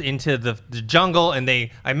 soldiers into the jungle, and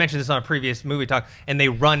I mentioned this on a previous movie talk, and they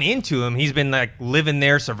run into him. He's been like living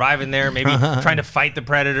there, surviving there, maybe trying to fight the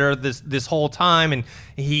Predator this whole time, and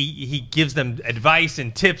he gives them advice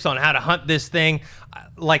and tips on how to hunt this thing,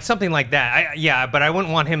 like something like that. But I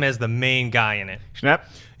wouldn't want him as the main guy in it. Schnapp?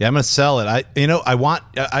 Yeah, I'm gonna sell it.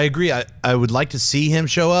 I agree. I would like to see him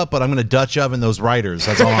show up, but I'm gonna Dutch oven those writers.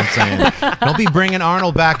 That's all I'm saying. Don't be bringing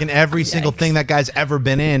Arnold back in every single thing that guy's ever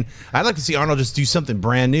been in. I'd like to see Arnold just do something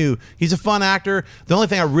brand new. He's a fun actor. The only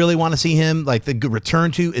thing I really want to see him like the return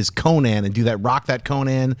to is Conan, and do that, rock that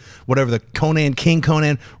Conan, whatever the Conan, King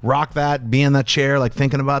Conan, rock that, be in that chair, like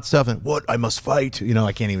thinking about stuff and what I must fight. You know,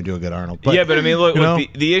 I can't even do a good Arnold. But, yeah, but I mean, look,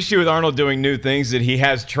 the issue with Arnold doing new things is that he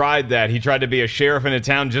has tried that. He tried to be a sheriff in a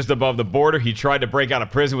town just above the border. He tried to break out of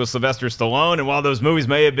prison with Sylvester Stallone, and while those movies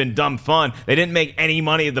may have been dumb fun, they didn't make any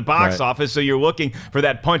money at the box office, so you're looking for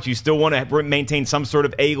that punch. You still want to maintain some sort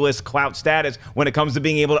of A-list clout status when it comes to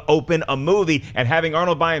being able to open a movie, and having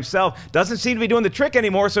Arnold by himself doesn't seem to be doing the trick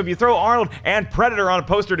anymore. So if you throw Arnold and Predator on a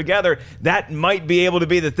poster together, that might be able to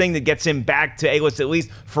be the thing that gets him back to A-list, at least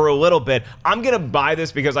for a little bit. I'm going to buy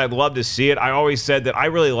this because I'd love to see it. I always said that I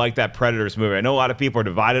really like that Predators movie. I know a lot of people are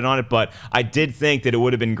divided on it, but I did think that it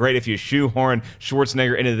would have been great if you shoehorned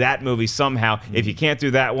Schwarzenegger into that movie somehow. If you can't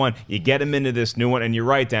do that one, you get him into this new one. And you're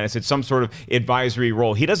right, Dennis, it's some sort of advisory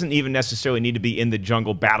role. He doesn't even necessarily need to be in the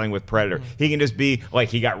jungle battling with Predator. He can just be like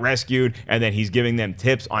he got rescued, and then he's giving them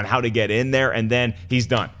tips on how to get in there, and then he's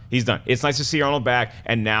done. He's done. It's nice to see Arnold back,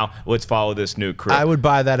 and now let's follow this new crew. I would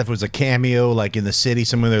buy that if it was a cameo, like in the city,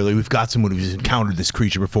 somewhere there. Like, we've got someone who's encountered this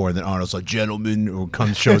creature before, and then Arnold's like, "Gentlemen," or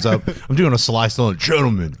shows up. I'm doing a Sly Stallone,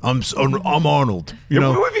 "Gentlemen, I'm Arnold." You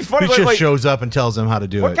know, it would be funny. He just shows up and tells them how to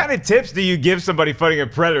do it. What kind of tips do you give somebody fighting a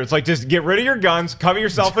Predator? It's like, just get rid of your guns, cover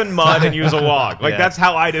yourself in mud, and use a log. Like, that's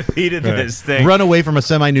how I defeated this thing. Run away from a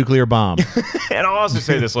semi-nuclear bomb. And I'll also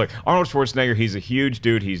say this: look, Arnold Schwarzenegger, he's a huge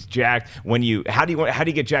dude. He's jacked. How do you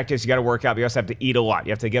get jacked? You got to work out. You also have to eat a lot.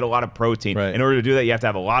 You have to get a lot of protein. Right. In order to do that, you have to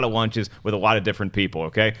have a lot of lunches with a lot of different people,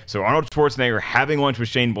 okay? So Arnold Schwarzenegger having lunch with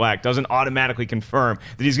Shane Black doesn't automatically confirm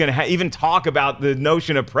that he's going to even talk about the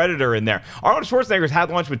notion of Predator in there. Arnold Schwarzenegger's had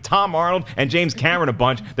lunch with Tom Arnold and James Cameron a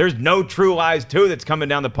bunch. There's no True Lies 2 that's coming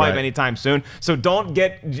down the pipe anytime soon. So don't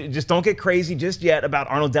get crazy just yet about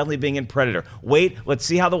Arnold definitely being in Predator. Wait, let's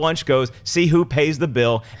see how the lunch goes, see who pays the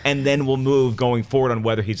bill, and then we'll move going forward on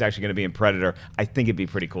whether he's actually going to be in Predator. I think it'd be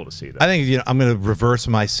pretty cool to see that. I think I'm going to reverse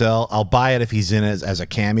my sell. I'll buy it if he's in it as a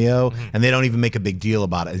cameo, and they don't even make a big deal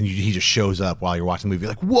about it. And he just shows up while you're watching the movie.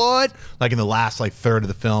 Like, what? Like in the last third of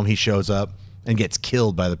the film, he shows up and gets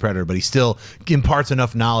killed by the Predator, but he still imparts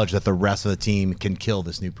enough knowledge that the rest of the team can kill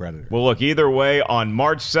this new Predator. Well, look, either way, on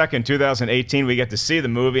March 2nd, 2018, we get to see the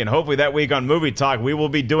movie, and hopefully that week on Movie Talk, we will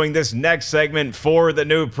be doing this next segment for the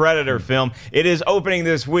new Predator film. It is opening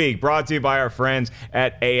this week, brought to you by our friends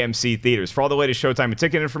at AMC Theaters. For all the latest showtime and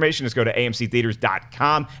ticket information, just go to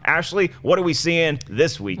amctheaters.com. Ashley, what are we seeing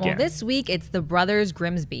this weekend? Well, this week, it's the brothers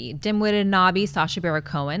Grimsby. Dim-witted Nobby, Sacha Baron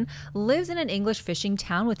Cohen, lives in an English fishing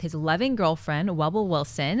town with his loving girlfriend, Webble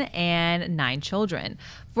Wilson, and 9 children.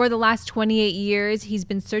 For the last 28 years, he's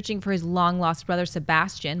been searching for his long-lost brother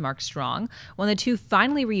Sebastian, Mark Strong. When the two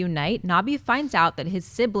finally reunite, Nobby finds out that his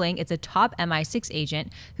sibling is a top MI6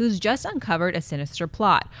 agent who's just uncovered a sinister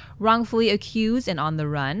plot. Wrongfully accused and on the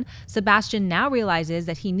run, Sebastian now realizes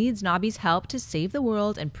that he needs Nobby's help to save the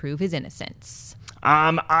world and prove his innocence.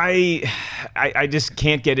 I just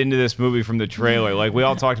can't get into this movie from the trailer. Like, we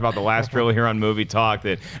all talked about the last trailer here on Movie Talk,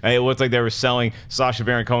 that it looked like they were selling Sacha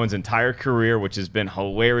Baron Cohen's entire career, which has been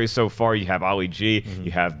hilarious so far. You have Ali G,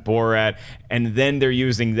 you have Borat, and then they're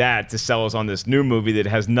using that to sell us on this new movie that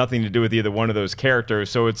has nothing to do with either one of those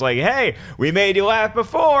characters. So it's like, hey, we made you laugh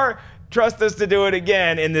before. Trust us to do it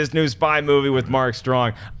again in this new spy movie with Mark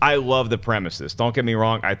Strong. I love the premise of this. Don't get me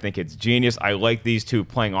wrong. I think it's genius. I like these two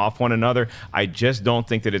playing off one another. I just don't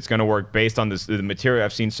think that it's going to work based on the material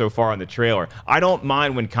I've seen so far in the trailer. I don't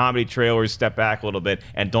mind when comedy trailers step back a little bit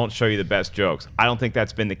and don't show you the best jokes. I don't think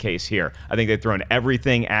that's been the case here. I think they've thrown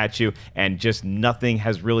everything at you and just nothing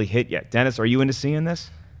has really hit yet. Dennis, are you into seeing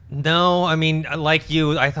this? No, I mean, like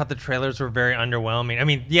you, I thought the trailers were very underwhelming. I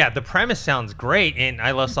mean, yeah, the premise sounds great, and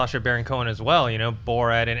I love Sacha Baron Cohen as well, you know,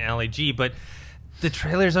 Borat and Ali G, but the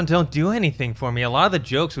trailers don't do anything for me. A lot of the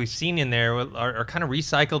jokes we've seen in there are kind of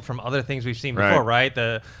recycled from other things we've seen before, right?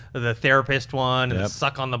 The therapist one, and the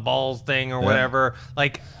suck on the balls thing or whatever.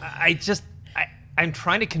 Like, I'm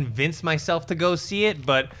trying to convince myself to go see it,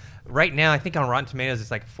 but right now, I think on Rotten Tomatoes,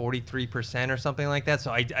 it's like 43% or something like that,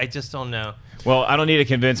 so I just don't know. Well, I don't need to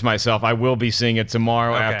convince myself. I will be seeing it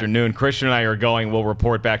tomorrow afternoon. Christian and I are going. We'll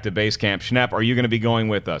report back to base camp. Schnepp, are you going to be going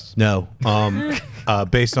with us? No.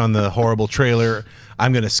 Based on the horrible trailer,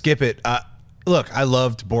 I'm going to skip it. Look, I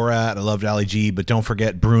loved Borat, I loved Ali G, but don't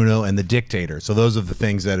forget Bruno and the Dictator. So those are the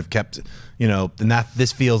things that have kept, you know, and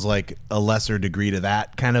this feels like a lesser degree to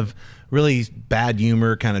that kind of really bad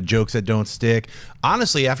humor, kind of jokes that don't stick.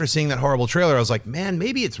 Honestly, after seeing that horrible trailer, I was like, man,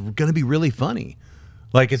 maybe it's going to be really funny.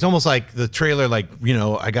 Like, it's almost like the trailer, like, you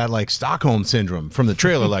know, I got like Stockholm syndrome from the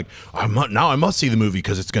trailer. Like, now I must see the movie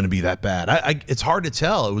because it's going to be that bad. It's hard to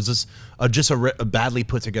tell. It was just a badly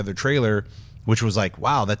put together trailer, which was like,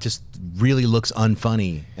 wow, that just really looks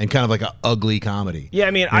unfunny and kind of like an ugly comedy. Yeah,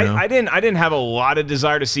 I mean, I didn't have a lot of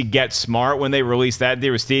desire to see Get Smart when they released that.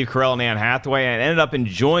 There was Steve Carell and Anne Hathaway, and I ended up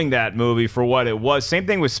enjoying that movie for what it was. Same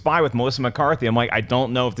thing with Spy with Melissa McCarthy. I'm like, I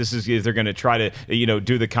don't know if they're going to try to, you know,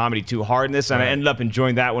 do the comedy too hard in this, and I ended up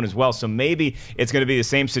enjoying that one as well. So maybe it's going to be the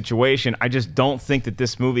same situation. I just don't think that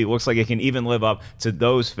this movie looks like it can even live up to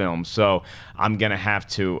those films. So I'm going to have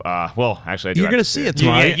to, well, actually, I do. You're going to see it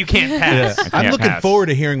tomorrow. Yeah, you can't pass. I'm looking forward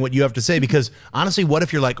to hearing what you have to say, because honestly, what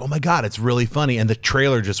if you're like, oh my God, it's really funny, and the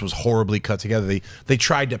trailer just was horribly cut together. They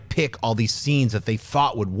tried to pick all these scenes that they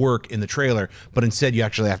thought would work in the trailer, but instead you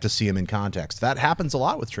actually have to see them in context. That happens a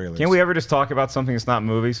lot with trailers. Can't we ever just talk about something that's not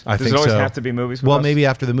movies? I Does think it always so. have to be movies? Well, maybe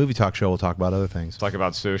after the movie talk show, we'll talk about other things. Talk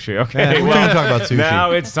about sushi. Okay, yeah, we're going to talk about sushi.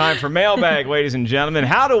 Now it's time for mailbag, ladies and gentlemen.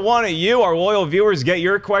 How do one of you, our loyal viewers, get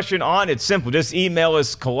your question on? It's simple. Just email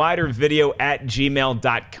us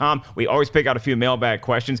collidervideo@gmail.com. We always pick out a few mailbag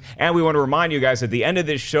questions, and we want to remind you guys at the end of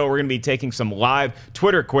this show, we're going to be taking some live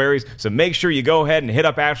Twitter queries, so make sure you go ahead and hit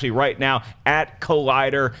up Ashley right now at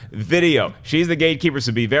Collider Video. She's the gatekeeper,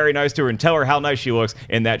 so be very nice to her and tell her how nice she looks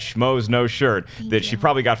in that schmoes no shirt that she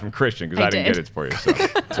probably got from Christian, because I didn't get it for you. So.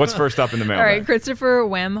 What's first up in the mailbag? All right, Christopher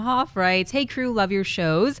Wemhoff writes, "Hey crew, love your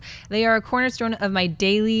shows. They are a cornerstone of my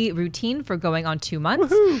daily routine for going on 2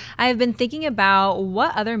 months. I have been thinking about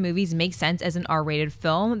what other movies make sense as an R-rated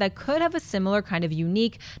film that could have a similar kind of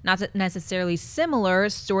unique, not necessarily similar,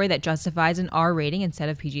 story that justifies an R rating instead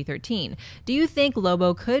of PG-13. Do you think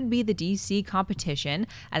Lobo could be the DC competition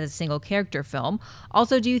as a single character film?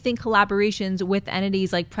 Also, do you think collaborations with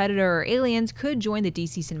entities like Predator or Aliens could join the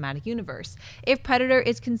DC cinematic universe? If Predator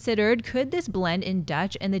is considered, could this blend in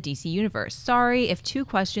Dutch and the DC universe? Sorry if 2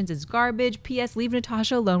 questions is garbage. P.S. Leave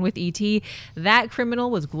Natasha alone with E.T. That criminal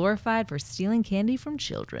was glorified for stealing candy from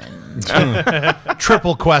children."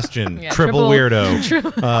 Triple question. Yeah, triple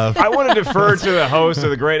weirdo. I want to defer to the host of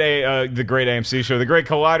the great AMC show, the Great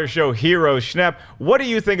Collider Show, Hero Schnepp. What do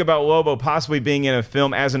you think about Lobo possibly being in a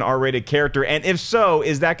film as an R-rated character? And if so,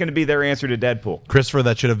 is that going to be their answer to Deadpool? Christopher,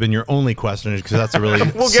 that should have been your only question, because that's a really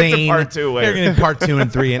we'll get to part 2 later. You're going to part 2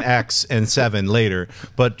 and 3 and X and 7 later.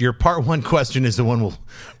 But your part 1 question is the one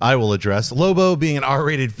I will address. Lobo being an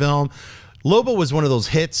R-rated film. Lobo was one of those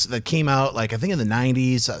hits that came out, like, I think in the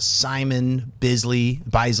 90s. Simon Bisley,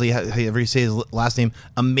 however you say his last name,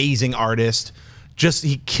 amazing artist. Just,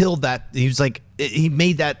 he killed that. He was like, he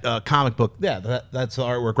made that comic book. Yeah, that's the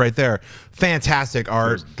artwork right there. Fantastic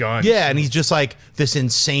art. There's guns. Yeah, and he's just like this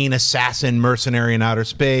insane assassin mercenary in outer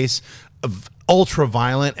space. Ultra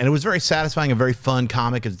violent, and it was very satisfying, a very fun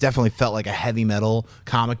comic. It definitely felt like a heavy metal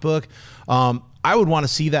comic book. I would want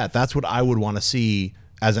to see that. That's what I would want to see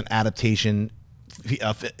as an adaptation,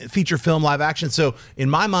 feature film, live action. So in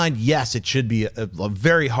my mind, yes, it should be a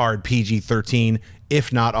very hard PG-13,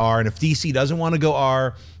 if not R. And if DC doesn't want to go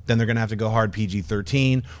R, then they're going to have to go hard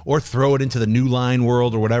PG-13 or throw it into the New Line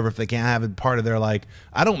world or whatever if they can't have it part of their, like,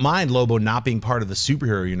 I don't mind Lobo not being part of the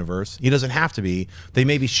superhero universe. He doesn't have to be. They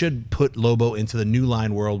maybe should put Lobo into the New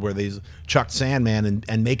Line world where they chucked Sandman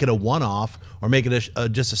and make it a one-off, or make it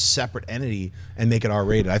just a separate entity and make it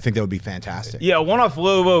R-rated. I think that would be fantastic. Yeah, a one-off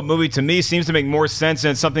Lobo movie to me seems to make more sense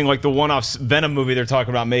than something like the one-off Venom movie they're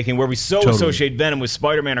talking about making, where we associate Venom with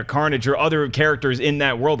Spider-Man or Carnage or other characters in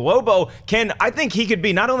that world. Lobo I think he could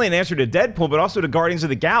be not only an answer to Deadpool, but also to Guardians of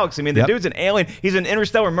the Galaxy. I mean, the dude's an alien. He's an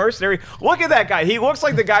interstellar mercenary. Look at that guy. He looks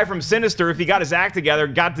like the guy from Sinister if he got his act together,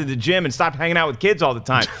 got to the gym, and stopped hanging out with kids all the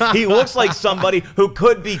time. He looks like somebody who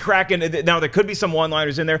could be cracking. Now, there could be some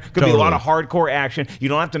one-liners in there. Could be a lot of hardcore action. You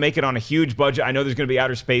don't have to make it on a huge budget. I know there's going to be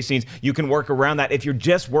outer space scenes. You can work around that if you're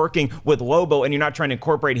just working with Lobo and you're not trying to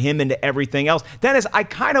incorporate him into everything else. Dennis, I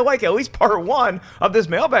kind of like at least part 1 of this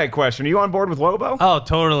mailbag question. Are you on board with Lobo? Oh,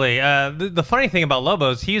 totally. The funny thing about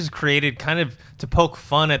Lobo is he was created kind of to poke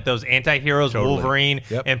fun at those anti-heroes, Wolverine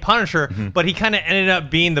and Punisher, but he kind of ended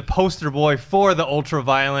up being the poster boy for the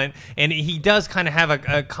ultra-violent, and he does kind of have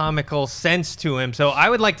a comical sense to him. So I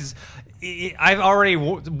would like to... I've already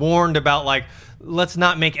warned about, like, let's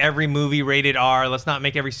not make every movie rated R. Let's not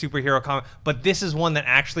make every superhero comic. But this is one that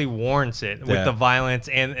actually warrants it with the violence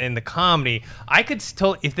and the comedy. I could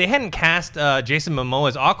still, if they hadn't cast Jason Momoa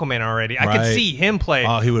as Aquaman already, I could see him play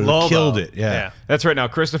Lobo. Oh, he would have killed it. Yeah. That's right. Now,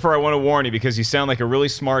 Christopher, I want to warn you because you sound like a really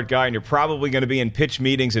smart guy, and you're probably going to be in pitch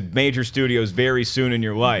meetings at major studios very soon in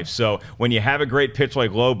your life. So when you have a great pitch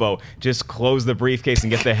like Lobo, just close the briefcase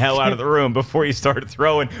and get the hell out of the room before you start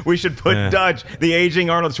throwing. We should put Dutch, the aging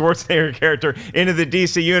Arnold Schwarzenegger character, into the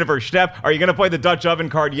DC universe. Stepp, are you going to play the Dutch oven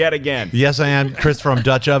card yet again? Yes, I am. Christopher, I'm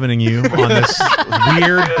Dutch ovening you on this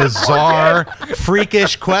weird, bizarre,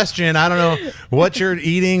 freakish question. I don't know what you're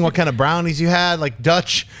eating, what kind of brownies you had, like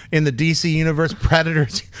Dutch in the DC universe,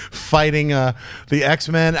 Predators fighting the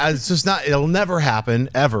X-Men. It's just not, it'll never happen,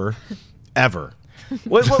 ever, ever.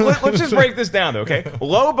 Let's just break this down, though, okay?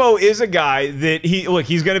 Lobo is a guy that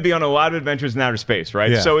he's going to be on a lot of adventures in outer space,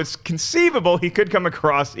 right? Yeah. So it's conceivable he could come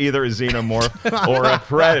across either a xenomorph or a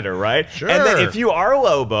predator, right? Sure. And then if you are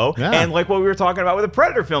Lobo, Yeah. and like what we were talking about with the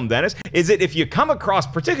Predator film, Dennis, is that if you come across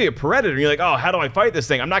particularly a predator, and you're like, oh, how do I fight this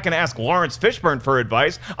thing? I'm not going to ask Lawrence Fishburne for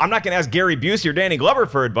advice. I'm not going to ask Gary Busey or Danny Glover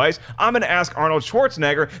for advice. I'm going to ask Arnold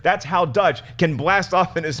Schwarzenegger. That's how Dutch can blast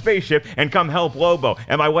off in his spaceship and come help Lobo.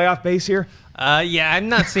 Am I way off base here? Yeah, I'm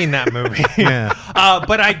not seeing that movie. Yeah.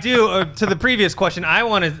 But I do. To the previous question, I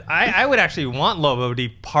would actually want Lobo to be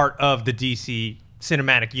part of the DC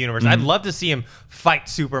cinematic universe. I'd love to see him fight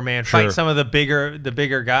Superman, fight some of the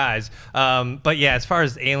bigger guys. But yeah, as far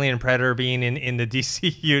as Alien and Predator being in the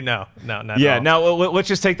DCU, no, not at all. Now let's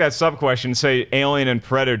just take that sub question. Say Alien and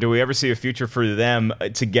Predator. Do we ever see a future for them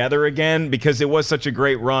together again? Because it was such a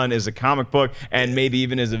great run as a comic book and maybe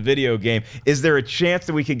even as a video game. Is there a chance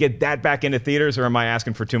that we could get that back into theaters, or am I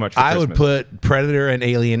asking for too much? For Christmas? Would put Predator and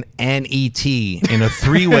Alien and E.T. in a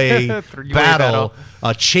three-way battle.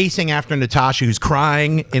 Chasing after Natasha, who's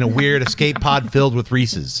crying in a weird escape pod filled with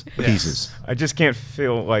Reese's pieces. I just can't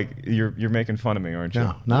feel like you're making fun of me, aren't you?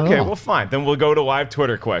 No, not okay, at all. well, fine. Then we'll go to live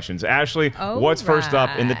Twitter questions. Ashley, what's first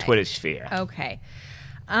up in the Twitter sphere? Okay.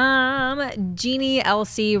 Jeannie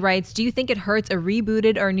LC writes, do you think it hurts a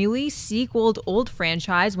rebooted or newly sequeled old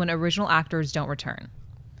franchise when original actors don't return?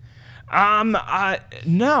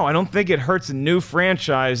 No, I don't think it hurts a new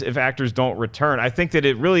franchise if actors don't return. I think that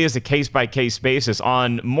it really is a case-by-case basis.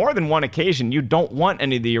 On more than one occasion, you don't want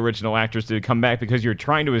any of the original actors to come back because you're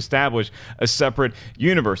trying to establish a separate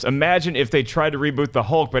universe. Imagine if they tried to reboot the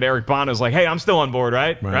Hulk, but Eric Bana's like, hey, I'm still on board,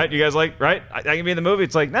 right? Right? You guys like, right? I can be in the movie.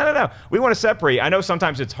 It's like, no. We want to separate. I know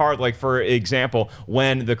sometimes it's hard, like, for example,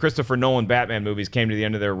 when the Christopher Nolan Batman movies came to the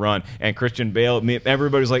end of their run, and Christian Bale,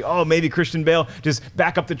 everybody's like, oh, maybe Christian Bale just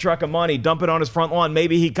back up the truck of money, dump it on his front lawn.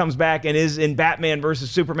 Maybe he comes back and is in Batman versus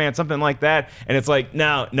Superman, something like that. And it's like,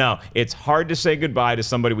 no. It's hard to say goodbye to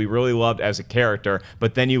somebody we really loved as a character,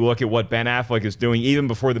 but then you look at what Ben Affleck is doing even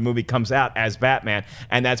before the movie comes out as Batman,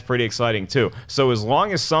 and that's pretty exciting too. So as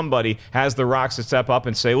long as somebody has the rocks to step up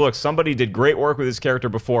and say, look, somebody did great work with this character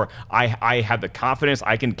before, I have the confidence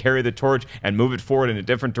I can carry the torch and move it forward in a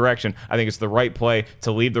different direction, I think it's the right play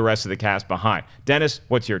to leave the rest of the cast behind. Dennis,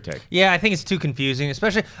 what's your take? Yeah, I think it's too confusing,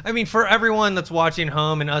 especially, I mean, for everyone that's watching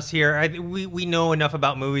home and us here, we know enough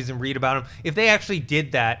about movies and read about them. If they actually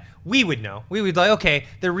did that, we would know. We would like, okay,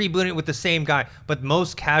 they're rebooting it with the same guy. But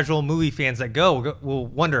most casual movie fans that go will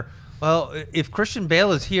wonder, well, if Christian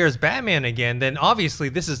Bale is here as Batman again, then obviously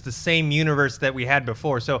this is the same universe that we had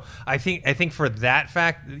before. So I think for that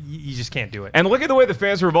fact, you just can't do it. And look at the way the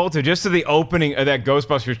fans revolted just to the opening of that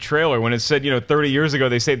Ghostbusters trailer when it said, 30 years ago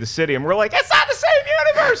they saved the city, and we're like, it's not the same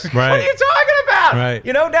universe. Right. What are you talking about? Right.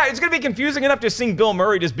 Now it's going to be confusing enough just seeing Bill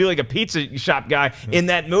Murray just be like a pizza shop guy in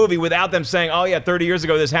that movie without them saying, oh yeah, 30 years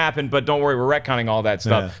ago this happened, but don't worry, we're retconning all that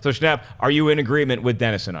stuff. So Schnapp, are you in agreement with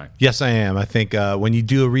Dennis and I? Yes, I am. I think when you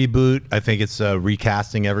do a reboot, I think it's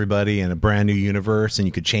recasting everybody in a brand new universe, and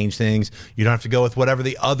you could change things. You don't have to go with whatever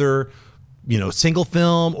the other, single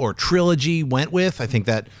film or trilogy went with. I think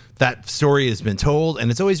that story has been told, and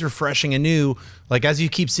it's always refreshing and new. Like, as you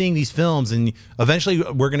keep seeing these films, and eventually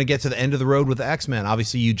we're going to get to the end of the road with the X-Men.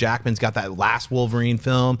 Obviously, Hugh Jackman's got that last Wolverine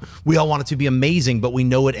film. We all want it to be amazing, but we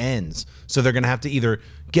know it ends. So they're going to have to either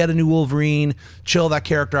get a new Wolverine, chill that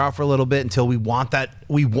character out for a little bit until we want that.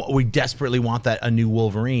 We desperately want a new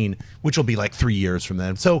Wolverine, which will be like 3 years from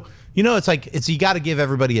then. So it's you got to give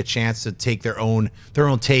everybody a chance to take their own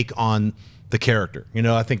take on the character.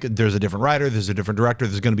 I think there's a different writer, there's a different director,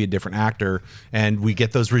 there's going to be a different actor, and we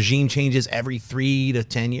get those regime changes every 3 to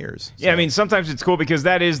 10 years. So. Yeah, I mean, sometimes it's cool because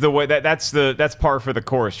that is the way that's par for the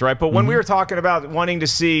course, right? But when we were talking about wanting to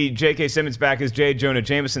see J.K. Simmons back as Jonah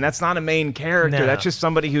Jameson, that's not a main character. No. That's just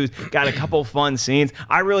somebody who's got a couple fun scenes.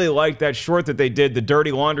 I really like that short that they did, the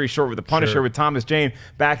Dirty Laundry short with the Punisher with Thomas Jane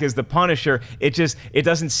back as the Punisher. It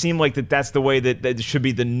doesn't seem like that's the way that should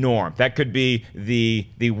be the norm. That could be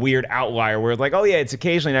the weird outlier where it's like, oh yeah, it's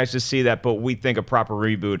occasionally nice to see that, but we think a proper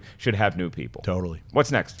reboot should have new people. Totally.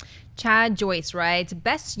 What's next? Chad Joyce writes,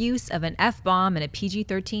 best use of an F-bomb in a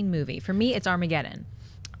PG-13 movie. For me, it's Armageddon.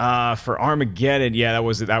 For Armageddon, yeah,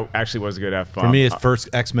 that actually was a good F-bomb. For me, it's first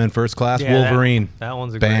X-Men First Class, Wolverine. That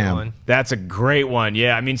one's a Bam. great one. That's a great one.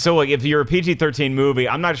 Yeah, I mean, so like if you're a PG-13 movie,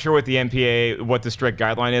 I'm not sure what the MPA, what the strict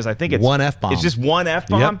guideline is. I think it's one F-bomb. It's just one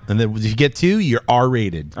F-bomb. Yep. And then if you get 2, you're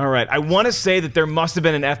R-rated. All right. I want to say that there must have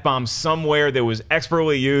been an F-bomb somewhere that was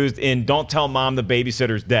expertly used in "Don't Tell Mom the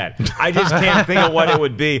Babysitter's Dead." I just can't think of what it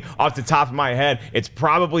would be off the top of my head. It's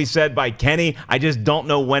probably said by Kenny. I just don't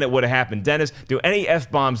know when it would have happened. Dennis, do any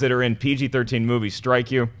F-bombs F-bombs that are in PG-13 movies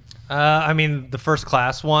strike you? I mean, the First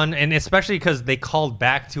Class one, and especially because they called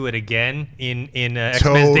back to it again in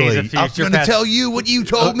X-Men's Days of Future Past. I was going to tell you what you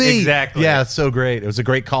told me. Exactly. Yeah, it's so great. It was a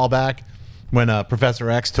great callback when Professor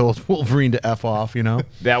X told Wolverine to F off, you know?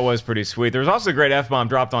 That was pretty sweet. There was also a great F-bomb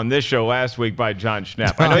dropped on this show last week by John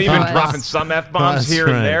Schnapp. I know you've been dropping some F-bombs here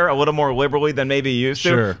and there, a little more liberally than maybe you used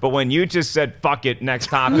to, but when you just said, fuck it, next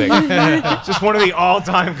topic, just one of the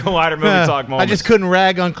all-time Collider movie talk moments. I just couldn't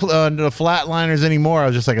rag on the flatliners anymore. I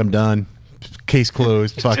was just like, I'm done. Case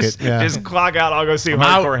closed. Fuck it. Yeah. Just clock out. I'll go see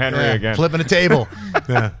Hardcore Henry again. Flipping a table.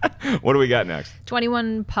 What do we got next?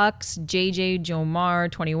 21 Pucks, JJ Jomar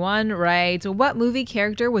 21 writes, what movie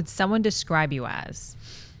character would someone describe you as?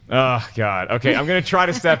 Oh, God. Okay, I'm going to try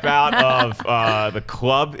to step out of the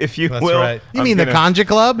club, if you will. That's right. You mean the Conja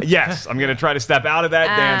Club? Yes. I'm going to try to step out of that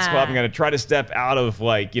dance club. I'm going to try to step out of,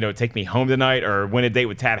 like, you know, Take Me Home Tonight or Win a Date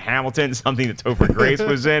with Tad Hamilton, something that Topher Grace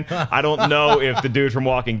was in. I don't know if the dude from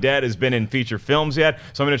Walking Dead has been in feature films yet,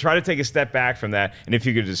 so I'm going to try to take a step back from that. And if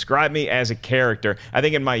you could describe me as a character, I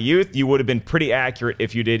think in my youth, you would have been pretty accurate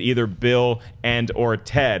if you did either Bill and or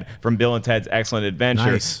Ted from Bill and Ted's Excellent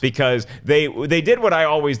Adventure. Nice. Because they did what I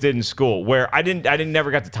always did in school, where I didn't never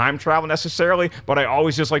got to time travel necessarily, but I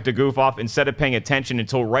always just like to goof off instead of paying attention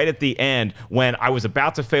until right at the end when I was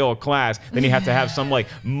about to fail a class. Then you have to have some like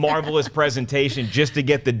marvelous presentation just to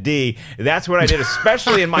get the D. That's what I did,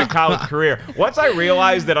 especially in my college career. Once I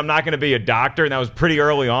realized that I'm not going to be a doctor, and that was pretty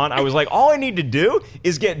early on, I was like, all I need to do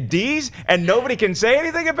is get D's and nobody can say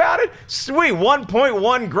anything about it. Sweet,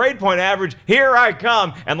 1.1 grade point average. Here I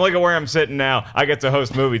come, and look at where I'm sitting now. I get to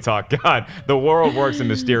host Movie Talk. God, the world works in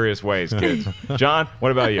mysterious ways, kids. John,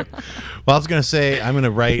 what about you? Well, I was going to say I'm going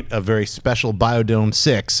to write a very special Biodome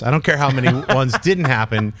 6. I don't care how many ones didn't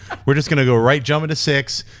happen. We're just going to go jump into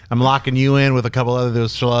 6. I'm locking you in with a couple other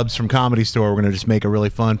those schlubs from Comedy Store. We're going to just make a really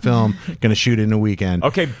fun film. Going to shoot it in a weekend.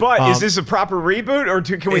 Okay, but is this a proper reboot, or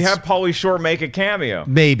can we have Pauly Shore make a cameo?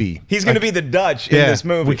 Maybe. He's going to be the Dutch in this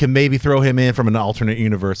movie. We can maybe throw him in from an alternate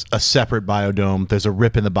universe, a separate Biodome. There's a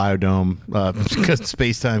rip in the Biodome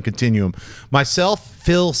space-time continuum. Myself,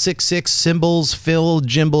 Phil 66, Symbols, Phil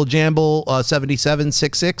Jimble Jamble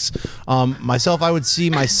 7766. Myself, I would see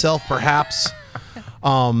myself perhaps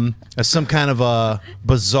as some kind of a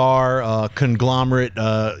bizarre conglomerate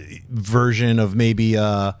version of maybe you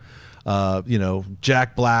know,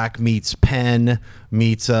 Jack Black meets Penn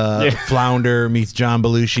meets Flounder meets John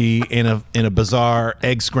Belushi in a bizarre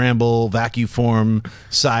egg scramble vacuum form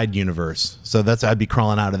side universe. So that's I'd be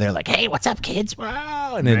crawling out of there like, hey, what's up, kids?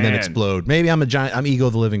 Wow, and then explode. Maybe I'm a giant. I'm Ego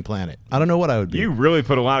the Living Planet. I don't know what I would be. You really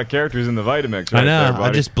put a lot of characters in the Vitamix. Right, I know. there, buddy.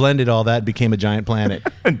 I just blended all that, became a giant planet.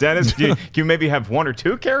 Dennis, can you maybe have one or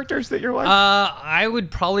two characters that you're like? I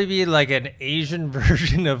would probably be like an Asian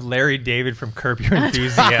version of Larry David from Curb Your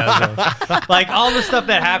Enthusiasm. Like all the stuff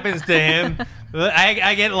that happens to him,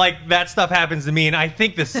 I get like that stuff happens to me, and I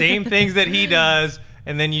think the same things that he does.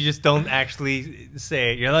 And then you just don't actually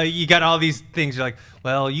say it. You're like, you got all these things. You're like,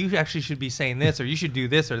 well, you actually should be saying this, or you should do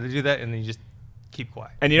this, or do that, and then you just keep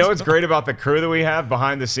quiet. And you know what's great about the crew that we have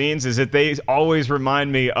behind the scenes is that they always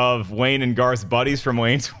remind me of Wayne and Garth's buddies from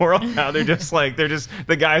Wayne's World. How they're just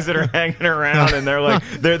the guys that are hanging around, and they're like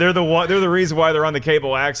they're the reason why they're on the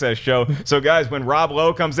cable access show. So guys, when Rob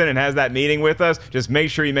Lowe comes in and has that meeting with us, just make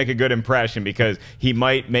sure you make a good impression because he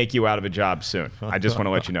might make you out of a job soon. I just want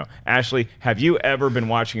to let you know. Ashley, have you ever been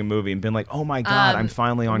watching a movie and been like, oh my God, I'm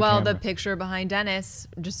finally on camera? Well, the picture behind Dennis,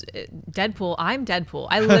 just Deadpool. I'm Deadpool.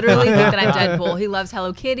 I literally think that I'm Deadpool. He loves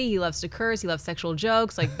Hello Kitty. He loves to curse. He loves sexual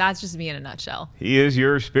jokes. Like, that's just me in a nutshell. He is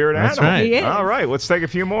your spirit animal. That's right. He is. All right, let's take a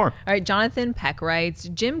few more. All right, Jonathan Peck writes,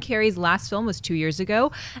 Jim Carrey's last film was 2 years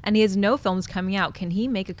ago, and he has no films coming out. Can he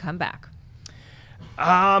make a comeback?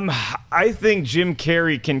 I think Jim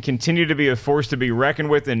Carrey can continue to be a force to be reckoned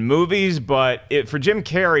with in movies, but for Jim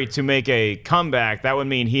Carrey to make a comeback, that would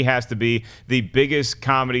mean he has to be the biggest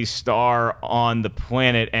comedy star on the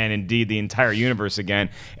planet and indeed the entire universe again.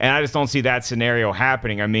 And I just don't see that scenario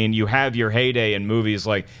happening. I mean, you have your heyday in movies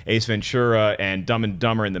like Ace Ventura and Dumb and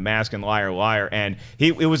Dumber and The Mask and Liar Liar, and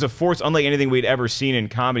it was a force unlike anything we'd ever seen in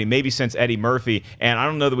comedy, maybe since Eddie Murphy, and I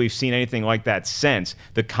don't know that we've seen anything like that since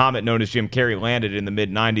the comet known as Jim Carrey landed in the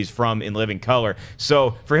mid-90s from In Living Color.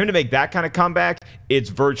 So for him to make that kind of comeback, it's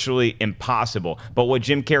virtually impossible. But what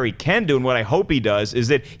Jim Carrey can do, and what I hope he does, is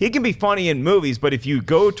that he can be funny in movies, but if you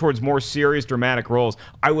go towards more serious, dramatic roles,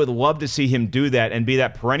 I would love to see him do that and be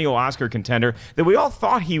that perennial Oscar contender that we all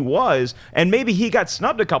thought he was, and maybe he got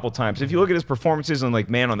snubbed a couple times. If you look at his performances in like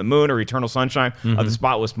Man on the Moon or Eternal Sunshine of the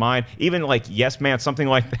Spotless Mind, even like Yes Man, something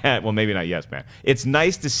like that. Well, maybe not Yes Man. It's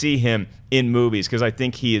nice to see him in movies because I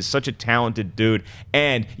think he is such a talented dude dude.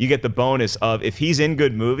 And you get the bonus of if he's in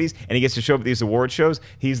good movies and he gets to show up at these award shows,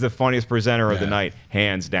 he's the funniest presenter of the night,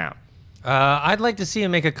 hands down. I'd like to see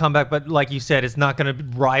him make a comeback, but like you said, it's not going to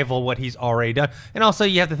rival what he's already done. And also,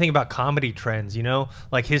 you have to think about comedy trends, you know?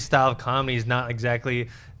 Like, his style of comedy is not exactly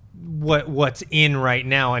what's in right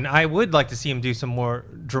now. And I would like to see him do some more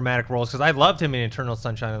dramatic roles, because I loved him in Eternal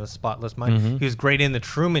Sunshine of the Spotless Mind. He was great in The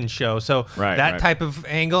Truman Show. So that type of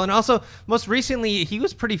angle. And also, most recently, he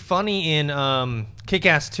was pretty funny in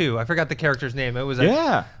Kick-Ass 2. I forgot the character's name. It was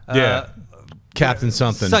Captain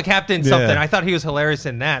something. Captain something. I thought he was hilarious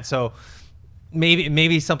in that. So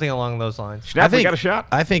maybe something along those lines. I think got a shot.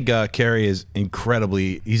 I think Carey is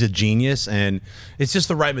incredibly. He's a genius, and it's just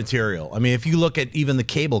the right material. I mean, if you look at even The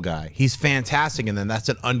Cable Guy, he's fantastic, and then that's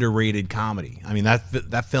an underrated comedy. I mean,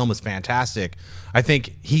 that film is fantastic. I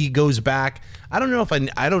think he goes back. I don't know if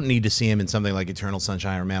I don't need to see him in something like Eternal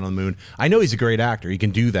Sunshine or Man on the Moon. I know he's a great actor. He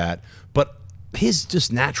can do that, but his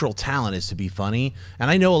just natural talent is to be funny. And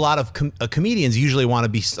I know a lot of comedians usually want to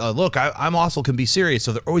be, look, I'm also can be serious.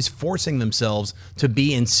 So they're always forcing themselves to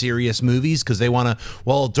be in serious movies because they want to,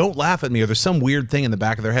 well, don't laugh at me. Or there's some weird thing in the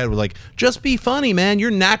back of their head where like, just be funny, man. You're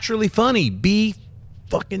naturally funny. Be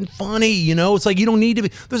fucking funny, you know? It's like you don't need to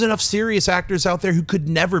be. There's enough serious actors out there who could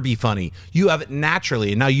never be funny. You have it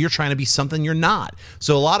naturally, and now you're trying to be something you're not.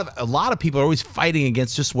 So a lot of people are always fighting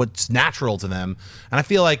against just what's natural to them. And I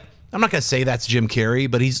feel like, I'm not going to say that's Jim Carrey,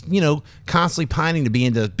 but he's, you know, constantly pining to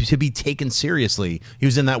be taken seriously. He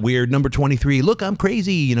was in that weird Number 23, look, I'm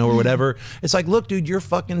crazy, you know, or whatever. It's like, look, dude, you're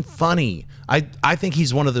fucking funny. I think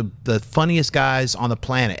he's one of the funniest guys on the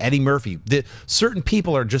planet. Eddie Murphy. Certain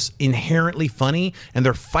people are just inherently funny, and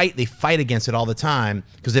they fight against it all the time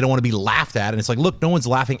because they don't want to be laughed at. And it's like, look, no one's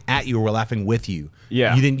laughing at you, we're laughing with you.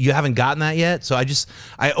 Yeah. You haven't gotten that yet. So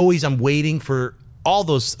I'm waiting for all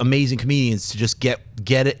those amazing comedians to just get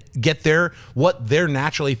what they're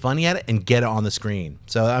naturally funny at it and get it on the screen.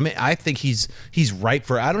 So I mean, I think he's ripe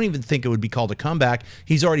for. I don't even think it would be called a comeback.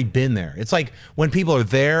 He's already been there. It's like when people are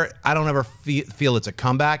there, I don't ever feel it's a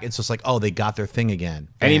comeback. It's just like, oh, they got their thing again.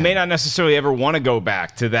 And he may not necessarily ever want to go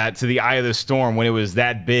back to the eye of the storm when it was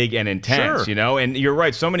that big and intense, you know. And you're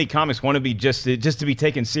right. So many comics want to be just to be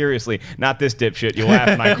taken seriously. Not this dipshit. You laugh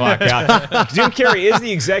and I clock out. Jim Carrey is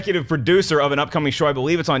the executive producer of an upcoming show. I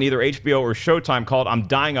believe it's on either HBO or Showtime called I'm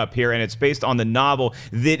Dying Up Here, and it's based on the novel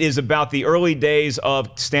that is about the early days of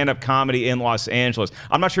stand-up comedy in Los Angeles.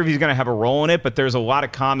 I'm not sure if he's going to have a role in it, but there's a lot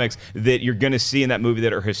of comics that you're going to see in that movie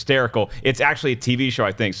that are hysterical. It's actually a TV show,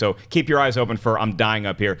 I think, so keep your eyes open for I'm Dying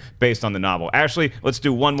Up Here, based on the novel. Ashley, let's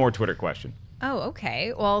do one more Twitter question. Oh,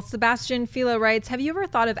 okay. Well, Sebastian Philo writes, have you ever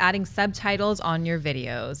thought of adding subtitles on your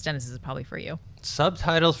videos? Dennis, this is probably for you.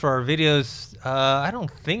 Subtitles for our videos? I don't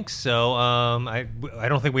think so. I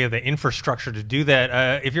don't think we have the infrastructure to do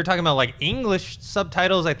that. If you're talking about like English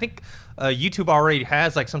subtitles, I think YouTube already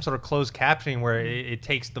has like some sort of closed captioning where it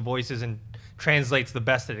takes the voices and translates the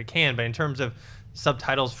best that it can. But in terms of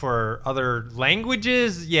subtitles for other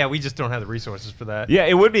languages, yeah, we just don't have the resources for that. Yeah,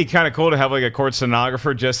 it would be kind of cool to have like a court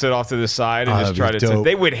stenographer just sit off to the side and just try to.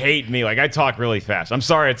 They would hate me. Like, I talk really fast. I'm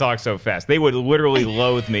sorry I talk so fast. They would literally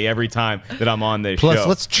loathe me every time that I'm on this show. Plus,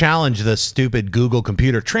 let's challenge the stupid Google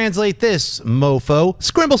computer. Translate this, mofo.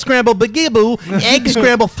 Scramble, scramble, bagiboo. Egg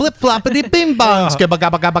scramble, flip floppity, bing bong. Skibba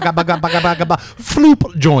gabba gabba gabba gabba gabba gabba.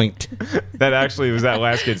 Floop joint. That actually was that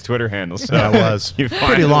last kid's Twitter handle. So that was you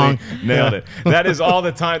pretty long. Nailed it. That is all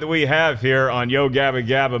the time that we have here on Yo Gabba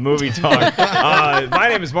Gabba Movie Talk. My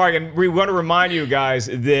name is Mark, and we want to remind you guys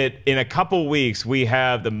that in a couple weeks we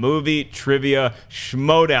have the movie trivia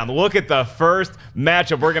schmodown. Look at the first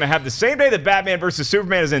matchup. We're going to have the same day that Batman vs.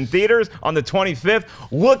 Superman is in theaters on the 25th.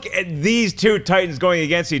 Look at these two titans going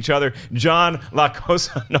against each other. John La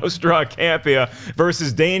Cosa Nostra Campia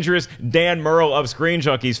versus Dangerous Dan Murrell of Screen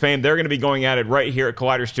Junkies fame. They're going to be going at it right here at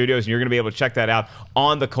Collider Studios, and you're going to be able to check that out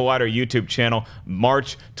on the Collider YouTube channel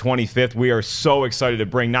March 25th. We are so excited to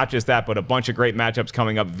bring not just that, but a bunch of great matchups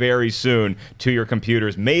coming up very soon to your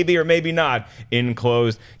computers, maybe or maybe not in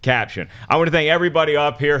closed caption. I want to thank everybody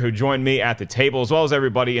up here who joined me at the table, as well as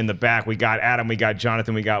everybody in the back. We got Adam, we got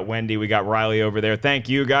Jonathan, we got Wendy, we got Riley over there. Thank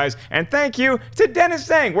you guys, and thank you to Dennis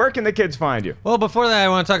Sang. Where can the kids find you? Well, before that, I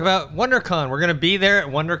want to talk about WonderCon. We're going to be there at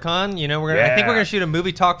WonderCon. You know, I think we're going to shoot a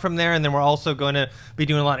movie talk from there, and then we're also going to be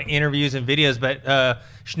doing a lot of interviews and videos. But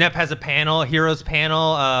Schnepp has a panel here Heroes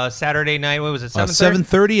panel Saturday night. What was it?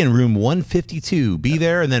 7:30 in room 152. Be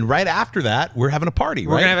there, and then right after that, we're having a party.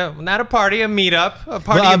 We're right? gonna have not a party, a meetup. A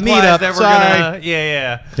party Well, a implies meetup, that we're sorry.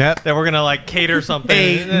 gonna Yep. that we're gonna like cater something.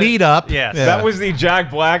 A meetup. Yes. Yeah. That was the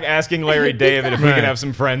Jack Black asking Larry David if we can have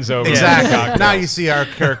some friends over. Exactly. Now you see our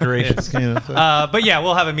characterizations. But yeah,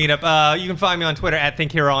 we'll have a meetup. You can find me on Twitter at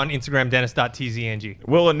ThinkHero, on Instagram Dennis.tzng.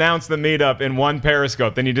 We'll announce the meetup in one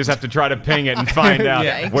Periscope. Then you just have to try to ping it and find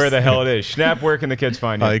out where the hell it is. Schnepp, where can the kids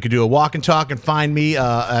find you? You can do a walk and talk and find me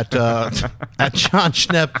at John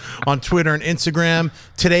Schnepp on Twitter and Instagram.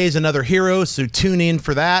 Today is another hero, so tune in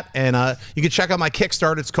for that. And you can check out my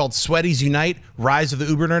Kickstarter. It's called Sweaties Unite, Rise of the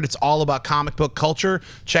Uber Nerd. It's all about comic book culture.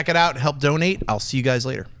 Check it out and help donate. I'll see you guys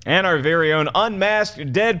later. And our very own unmasked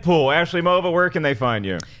Deadpool. Ashley Mova, where can they find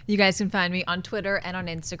you? You guys can find me on Twitter and on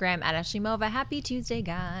Instagram at Ashley Mova. Happy Tuesday,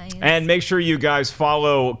 guys. And make sure you guys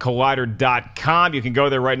follow Collider.com. You can go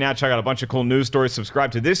there right now, check out a bunch of cool news stories,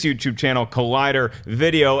 subscribe to this YouTube channel, Collider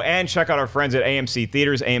Video, and check out our friends at AMC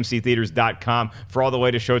Theaters, amctheaters.com for all the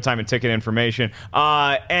latest showtime and ticket information.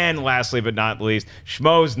 And lastly but not least,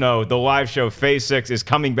 Schmoes Know, the live show Phase 6 is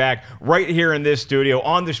coming back right here in this studio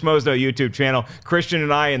on the Schmoes Know YouTube channel. Christian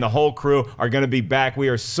and I and the whole crew are going to be back. We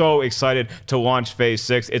are so excited to launch Phase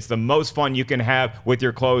 6. It's the most fun you can have with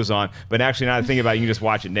your clothes on, but actually, now that I think about it, you can just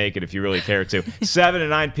watch it naked if you really care to. 7 to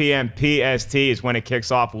 9 p.m. PST is when it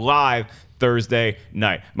kicks off live Thursday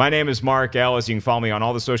night. My name is Mark Ellis. You can follow me on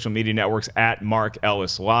all the social media networks at Mark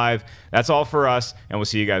Ellis Live. That's all for us, and we'll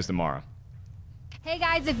see you guys tomorrow. Hey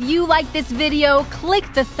guys, if you like this video,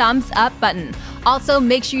 click the thumbs up button. Also,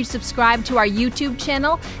 make sure you subscribe to our YouTube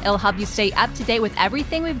channel. It'll help you stay up to date with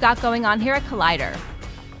everything we've got going on here at Collider.